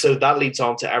 And so that leads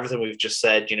on to everything we've just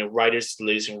said, riders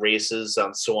losing races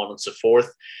and so on and so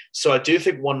forth. So I do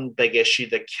think one big issue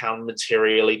that can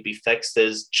materially be fixed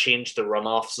is change the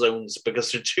runoff zones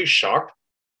because they're too sharp.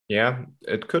 Yeah,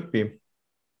 it could be.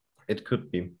 It could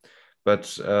be. But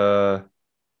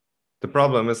the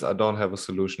problem is I don't have a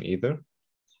solution either.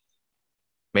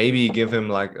 Maybe give him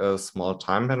like a small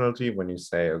time penalty when you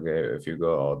say, okay, if you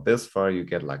go out this far, you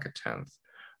get like a 10th.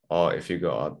 Or if you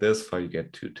go out this far, you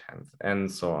get 2/10,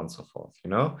 and so on and so forth.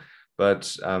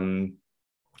 But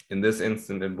in this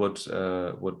instant, it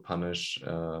would punish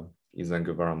Izan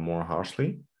Guevara more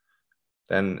harshly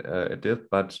than it did.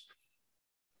 But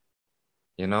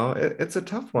it's a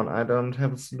tough one. I don't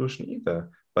have a solution either.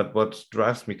 But what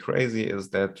drives me crazy is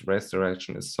that race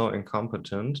direction is so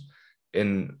incompetent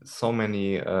in so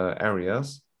many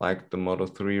areas, like the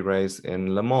Moto3 race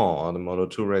in Le Mans or the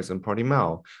Moto2 race in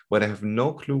Portimao, where they have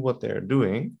no clue what they're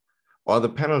doing, or the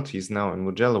penalties now in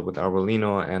Mugello with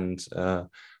Arbolino and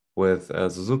with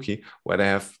Suzuki, where they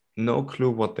have no clue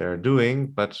what they're doing,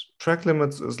 but track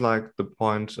limits is like the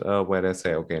point where they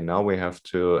say, okay, now we have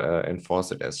to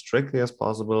enforce it as strictly as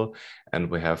possible, and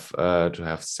we have to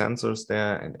have sensors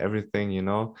there and everything.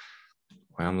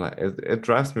 Where I'm like, it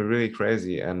drives me really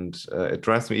crazy, and it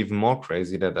drives me even more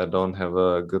crazy that I don't have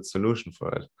a good solution for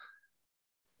it.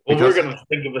 Well, we're Because going to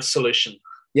think of a solution.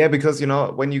 yeah, because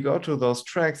when you go to those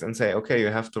tracks and say, okay, you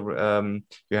have to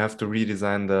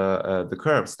redesign the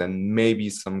curbs, then maybe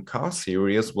some car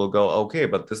series will go, okay,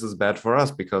 but this is bad for us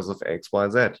because of X, Y,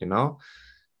 Z.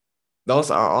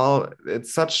 Those are all.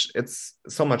 It's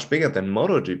so much bigger than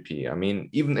MotoGP. I mean,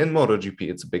 even in MotoGP,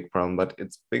 it's a big problem, but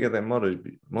it's bigger than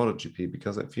MotoGP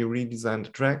because if you redesign the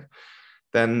track,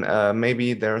 then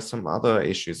maybe there are some other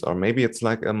issues, or maybe it's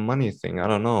like a money thing. I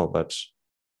don't know, but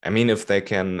I mean, if they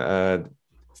can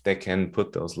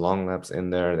put those long laps in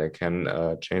there, they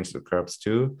can change the curbs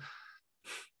too.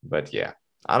 But yeah,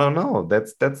 I don't know.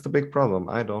 That's the big problem.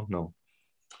 I don't know.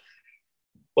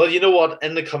 Well, you know what?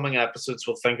 In the coming episodes,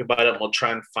 we'll think about it and we'll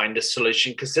try and find a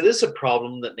solution because it is a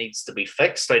problem that needs to be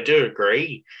fixed. I do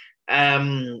agree. I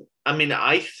mean,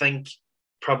 I think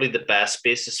probably the best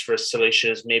basis for a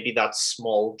solution is maybe that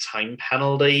small time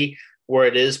penalty where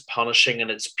it is punishing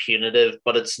and it's punitive,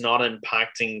 but it's not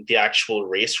impacting the actual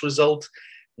race result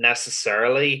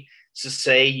necessarily. So,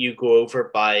 say you go over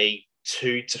by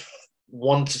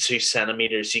 1 to 2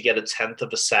 centimeters, you get a tenth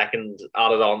of a second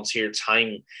added onto your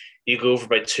time. You go over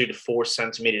by 2 to 4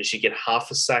 centimeters, you get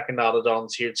half a second added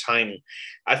onto your time.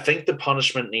 I think the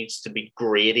punishment needs to be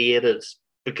gradated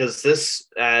because this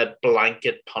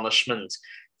blanket punishment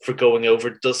for going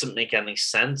over doesn't make any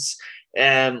sense.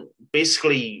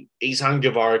 Basically, Izan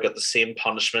Guevara got the same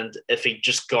punishment if he'd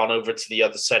just gone over to the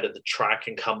other side of the track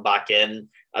and come back in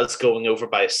as going over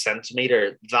by a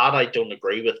centimeter. That I don't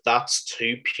agree with. That's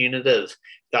too punitive.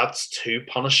 That's too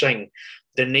punishing.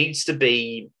 There needs to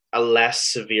be a less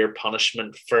severe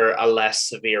punishment for a less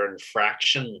severe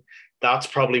infraction. That's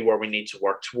probably where we need to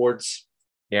work towards.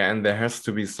 Yeah, and there has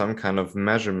to be some kind of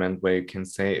measurement where you can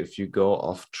say if you go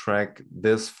off track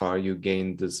this far, you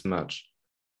gain this much.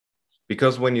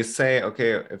 Because when you say,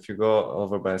 okay, if you go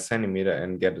over by a centimeter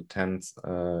and get a tenth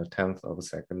of a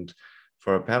second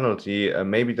for a penalty,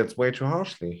 maybe that's way too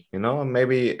harshly, you know?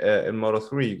 Maybe in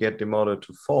Moto3, you get demoted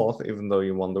to fourth, even though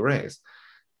you won the race.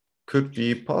 Could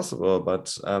be possible,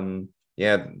 but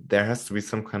yeah, there has to be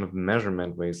some kind of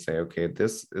measurement where you say, okay,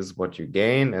 this is what you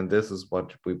gain and this is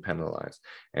what we penalize.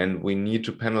 And we need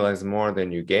to penalize more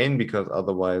than you gain because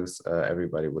otherwise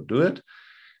everybody would do it.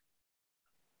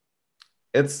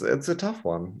 It's a tough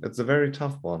one. It's a very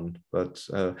tough one. But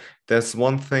there's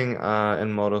one thing in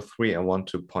Moto3 I want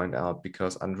to point out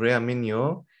because Andrea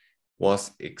Migno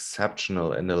was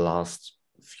exceptional in the last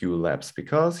few laps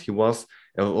because it was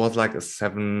like a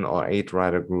 7 or 8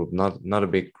 rider group, not a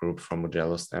big group from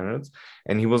Mugello standards,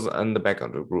 and he was in the back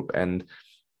of the group. And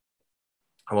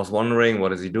I was wondering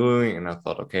what is he doing, and I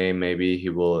thought, okay, maybe he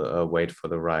will wait for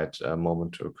the right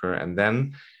moment to occur. And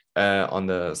then on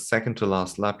the second to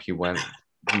last lap, he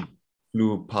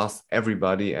flew past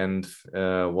everybody and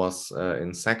was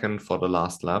in second for the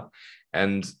last lap.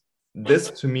 And this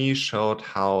to me showed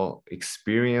how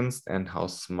experienced and how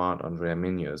smart Andrea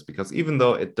Migno is, because even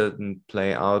though it didn't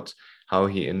play out how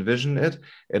he envisioned it,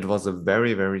 it was a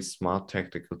very, very smart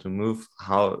tactical to move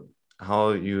how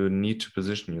you need to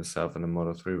position yourself in a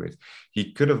Moto3 race.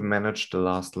 He could have managed the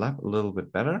last lap a little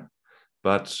bit better,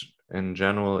 but in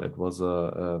general, it was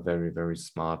a very, very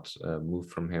smart move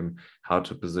from him, how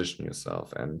to position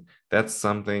yourself. And that's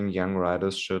something young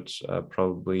riders should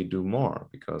probably do more,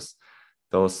 because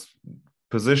those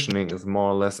positioning is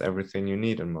more or less everything you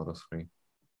need in Moto3.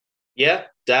 Yeah,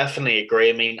 definitely agree.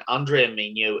 I mean, Andrea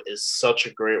Migno is such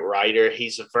a great rider.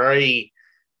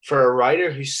 For a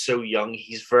rider who's so young,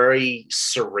 he's very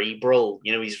cerebral.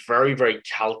 You know, he's very, very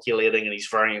calculating and he's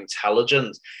very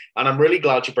intelligent. And I'm really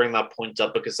glad you bring that point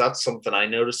up because that's something I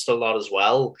noticed a lot as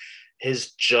well.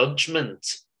 His judgment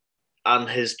and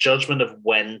his judgment of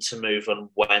when to move and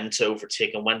when to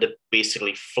overtake and when to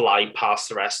basically fly past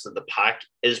the rest of the pack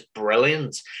is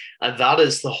brilliant. And that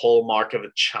is the hallmark of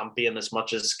a champion as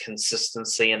much as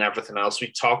consistency and everything else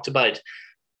we talked about.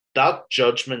 That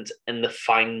judgment in the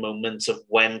fine moments of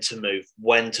when to move,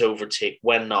 when to overtake,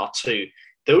 when not to,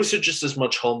 those are just as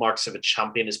much hallmarks of a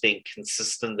champion as being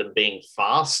consistent and being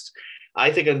fast. I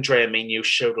think Andrea Migno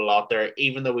showed a lot there,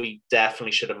 even though we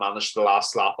definitely should have managed the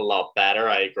last lap a lot better.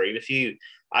 I agree with you.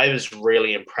 I was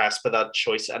really impressed by that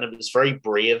choice, and it was very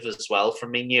brave as well for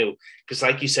Migno, because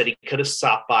like you said, he could have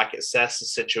sat back, assessed the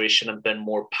situation and been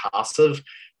more passive.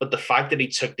 But the fact that he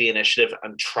took the initiative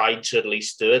and tried to at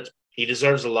least do it, he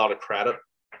deserves a lot of credit.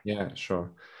 Yeah,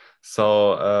 sure.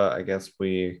 So I guess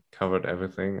we covered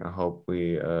everything. I hope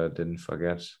we didn't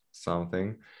forget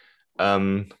something.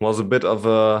 Was a bit of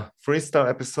a freestyle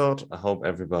episode. I hope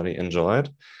everybody enjoyed.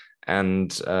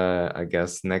 And I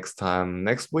guess next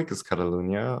week is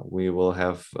Catalonia. We will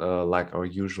have like our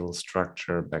usual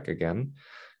structure back again,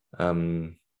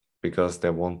 because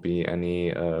there won't be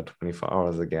any 24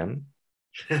 hours again.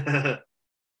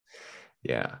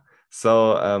 Yeah.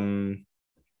 So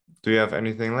do you have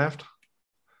anything left?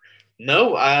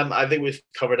 No, I think we've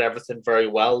covered everything very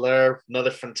well there. Another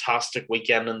fantastic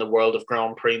weekend in the world of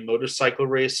Grand Prix motorcycle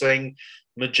racing.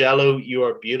 Mugello, you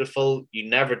are beautiful. You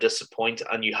never disappoint,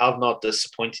 and you have not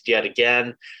disappointed yet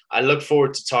again. I look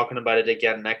forward to talking about it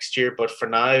again next year, but for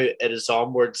now, it is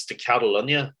onwards to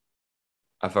Catalonia.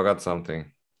 I forgot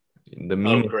something. The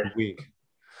meme Oh, of great. the week.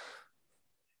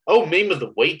 Oh, meme of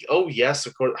the week. Oh, yes,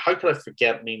 of course. How could I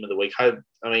forget meme of the week? I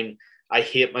mean, I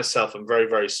hate myself. I'm very,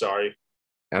 very sorry.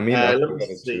 I mean, I Let me forgot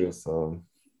it see. too. So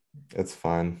It's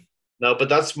fine. No, but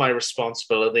that's my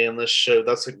responsibility in this show.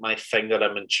 That's like my thing that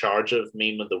I'm in charge of,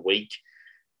 meme of the week.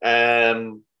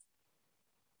 Um,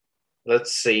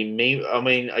 let's see, meme. I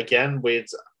mean, again,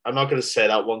 I'm not going to say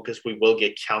that one because we will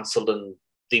get cancelled and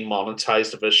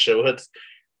demonetized if I show it.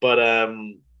 But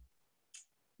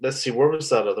let's see, where was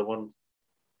that other one?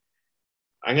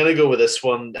 I'm gonna go with this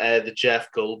one, the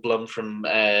Jeff Goldblum from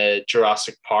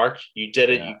Jurassic Park. You did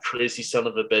it, Yeah. you crazy son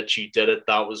of a bitch! You did it.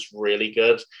 That was really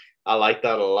good. I like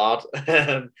that a lot.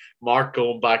 Mark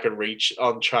going back and reach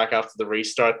on track after the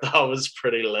restart. That was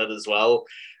pretty lit as well.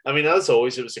 I mean, as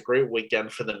always, it was a great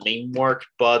weekend for the meme work,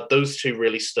 but those two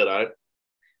really stood out.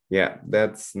 Yeah,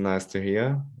 that's nice to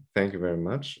hear. Thank you very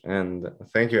much. And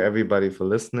thank you everybody for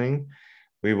listening.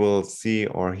 We will see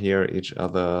or hear each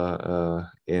other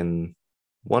in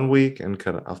 1 week and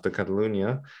after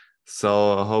Catalonia.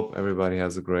 So I hope everybody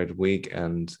has a great week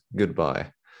and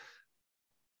goodbye.